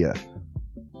Nadia.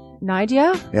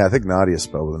 Nadia? Yeah, I think Nadia is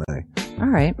spelled with an A. All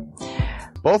right.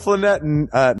 Both Lynette and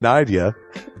Nadia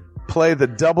play the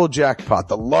double jackpot,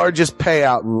 the largest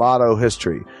payout in lotto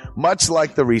history, much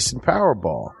like the recent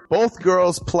Powerball. Both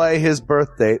girls play his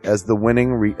birth date as the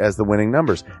winning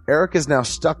numbers. Eric is now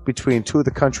stuck between two of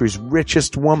the country's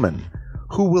richest women.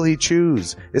 Who will he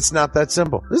choose? It's not that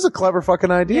simple. This is a clever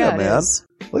fucking idea, man. Is.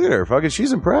 Look at her. Fucking,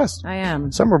 she's impressed. I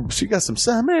am. She got some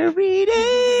summer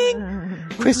reading.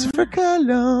 Christopher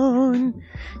Cologne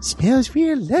smells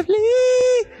real lovely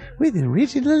with an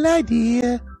original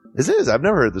idea. This is. I've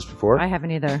never heard this before. I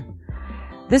haven't either.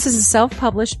 This is a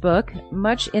self-published book,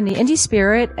 much in the indie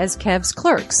spirit as Kev's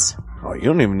Clerks. Oh, you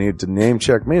don't even need to name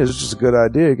check me. This is just a good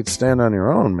idea. You could stand on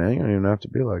your own, man. You don't even have to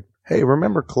be like, hey,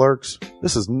 remember Clerks?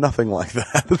 This is nothing like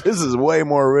that. This is way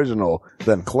more original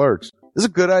than Clerks. This is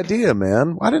a good idea,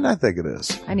 man. Why didn't I think of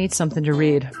this? I need something to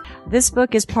read. This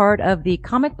book is part of the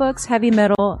Comic Books, Heavy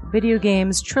Metal, Video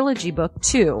Games Trilogy Book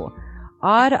 2.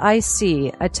 Odd I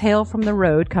See, A Tale from the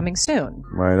Road, coming soon.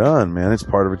 Right on, man. It's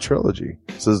part of a trilogy.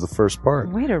 This is the first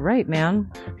part. Way to write,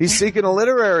 man. He's seeking a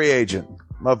literary agent.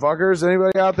 Motherfuckers,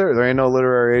 anybody out there? There ain't no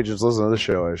literary agents listening to this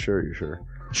show, I assure you, sure.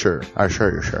 Sure. I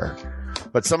assure you, sure.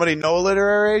 But somebody know a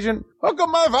literary agent? Hook a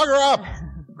motherfucker up!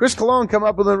 Chris Cologne come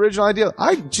up with an original idea.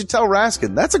 I should tell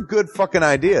Raskin. That's a good fucking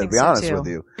idea, to be honest with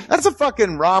you. That's a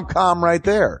fucking rom-com right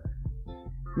there.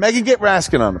 Megan, get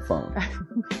Raskin on the phone.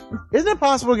 Isn't it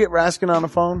possible to get Raskin on the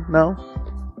phone? No?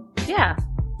 Yeah.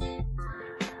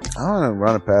 I want to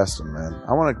run it past him, man.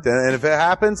 I want to, and if it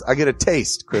happens, I get a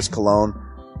taste, Chris Cologne.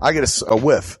 I get a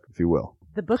whiff, if you will.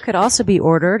 The book could also be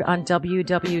ordered on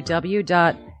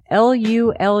www.lulu.com.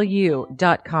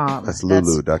 That's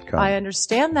lulu.com. I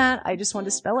understand that. I just want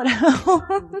to spell it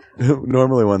out.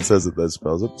 Normally one says it, that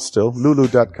spells it. Still,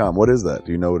 lulu.com. What is that?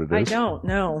 Do you know what it is? I don't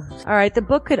know. All right. The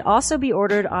book could also be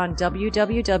ordered on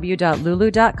www.lulu.com.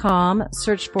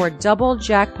 Search for Double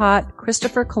Jackpot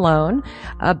Christopher Cologne.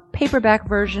 A paperback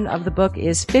version of the book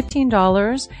is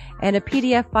 $15 and a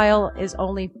PDF file is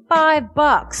only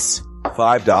 $5.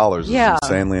 $5 is Yeah.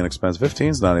 insanely inexpensive.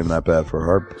 15's not even that bad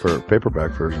for a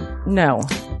paperback version. No.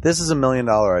 This is $1 million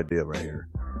idea right here.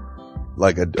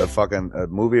 Like a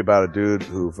movie about a dude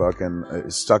who fucking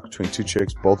is stuck between two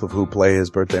chicks, both of who play his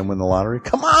birthday and win the lottery.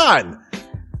 Come on!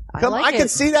 I can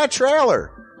see that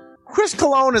trailer. Chris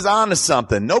Cologne is on to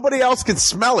something. Nobody else can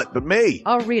smell it but me.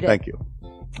 I'll read it. Thank you.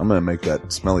 I'm going to make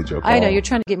that smelly joke. I know. You're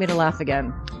trying to get me to laugh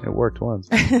again. It worked once.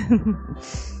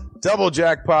 Double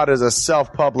Jackpot is a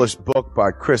self-published book by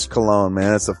Chris Cologne,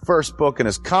 man. It's the first book in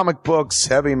his comic books,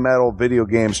 heavy metal, video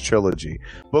games trilogy.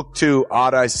 Book 2,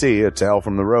 Odd I See, A Tale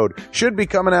from the Road, should be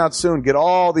coming out soon. Get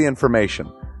all the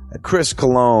information at Chris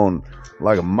Cologne,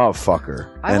 like a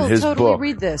motherfucker. I and will his totally book,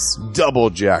 read this.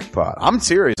 Double Jackpot. I'm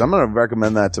serious. I'm going to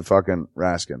recommend that to fucking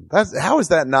Raskin. How is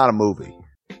that not a movie?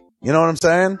 You know what I'm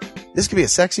saying? This could be a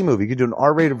sexy movie. You could do an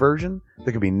R-rated version.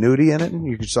 There could be nudie in it, and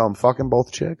you could show them fucking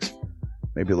both chicks.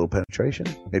 Maybe a little penetration.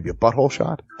 Maybe a butthole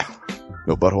shot.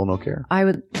 No butthole, no care. I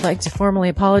would like to formally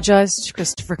apologize to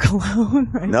Christopher Cologne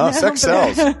right now. No, sex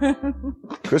sells.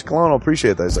 Chris Cologne will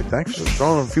appreciate that. He's like, thanks for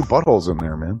throwing a few buttholes in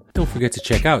there, man. Don't forget to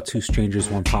check out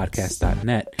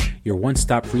twostrangersonepodcast.net, your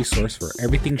one-stop resource for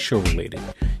everything show-related.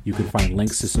 You can find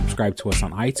links to subscribe to us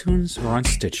on iTunes or on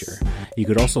Stitcher. You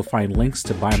could also find links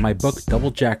to buy my book,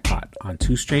 Double Jackpot, on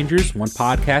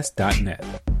twostrangersonepodcast.net.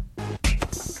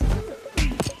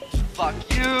 Fuck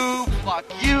you, fuck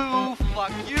you,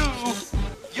 fuck you.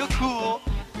 You're cool.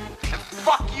 And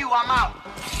fuck you, I'm out.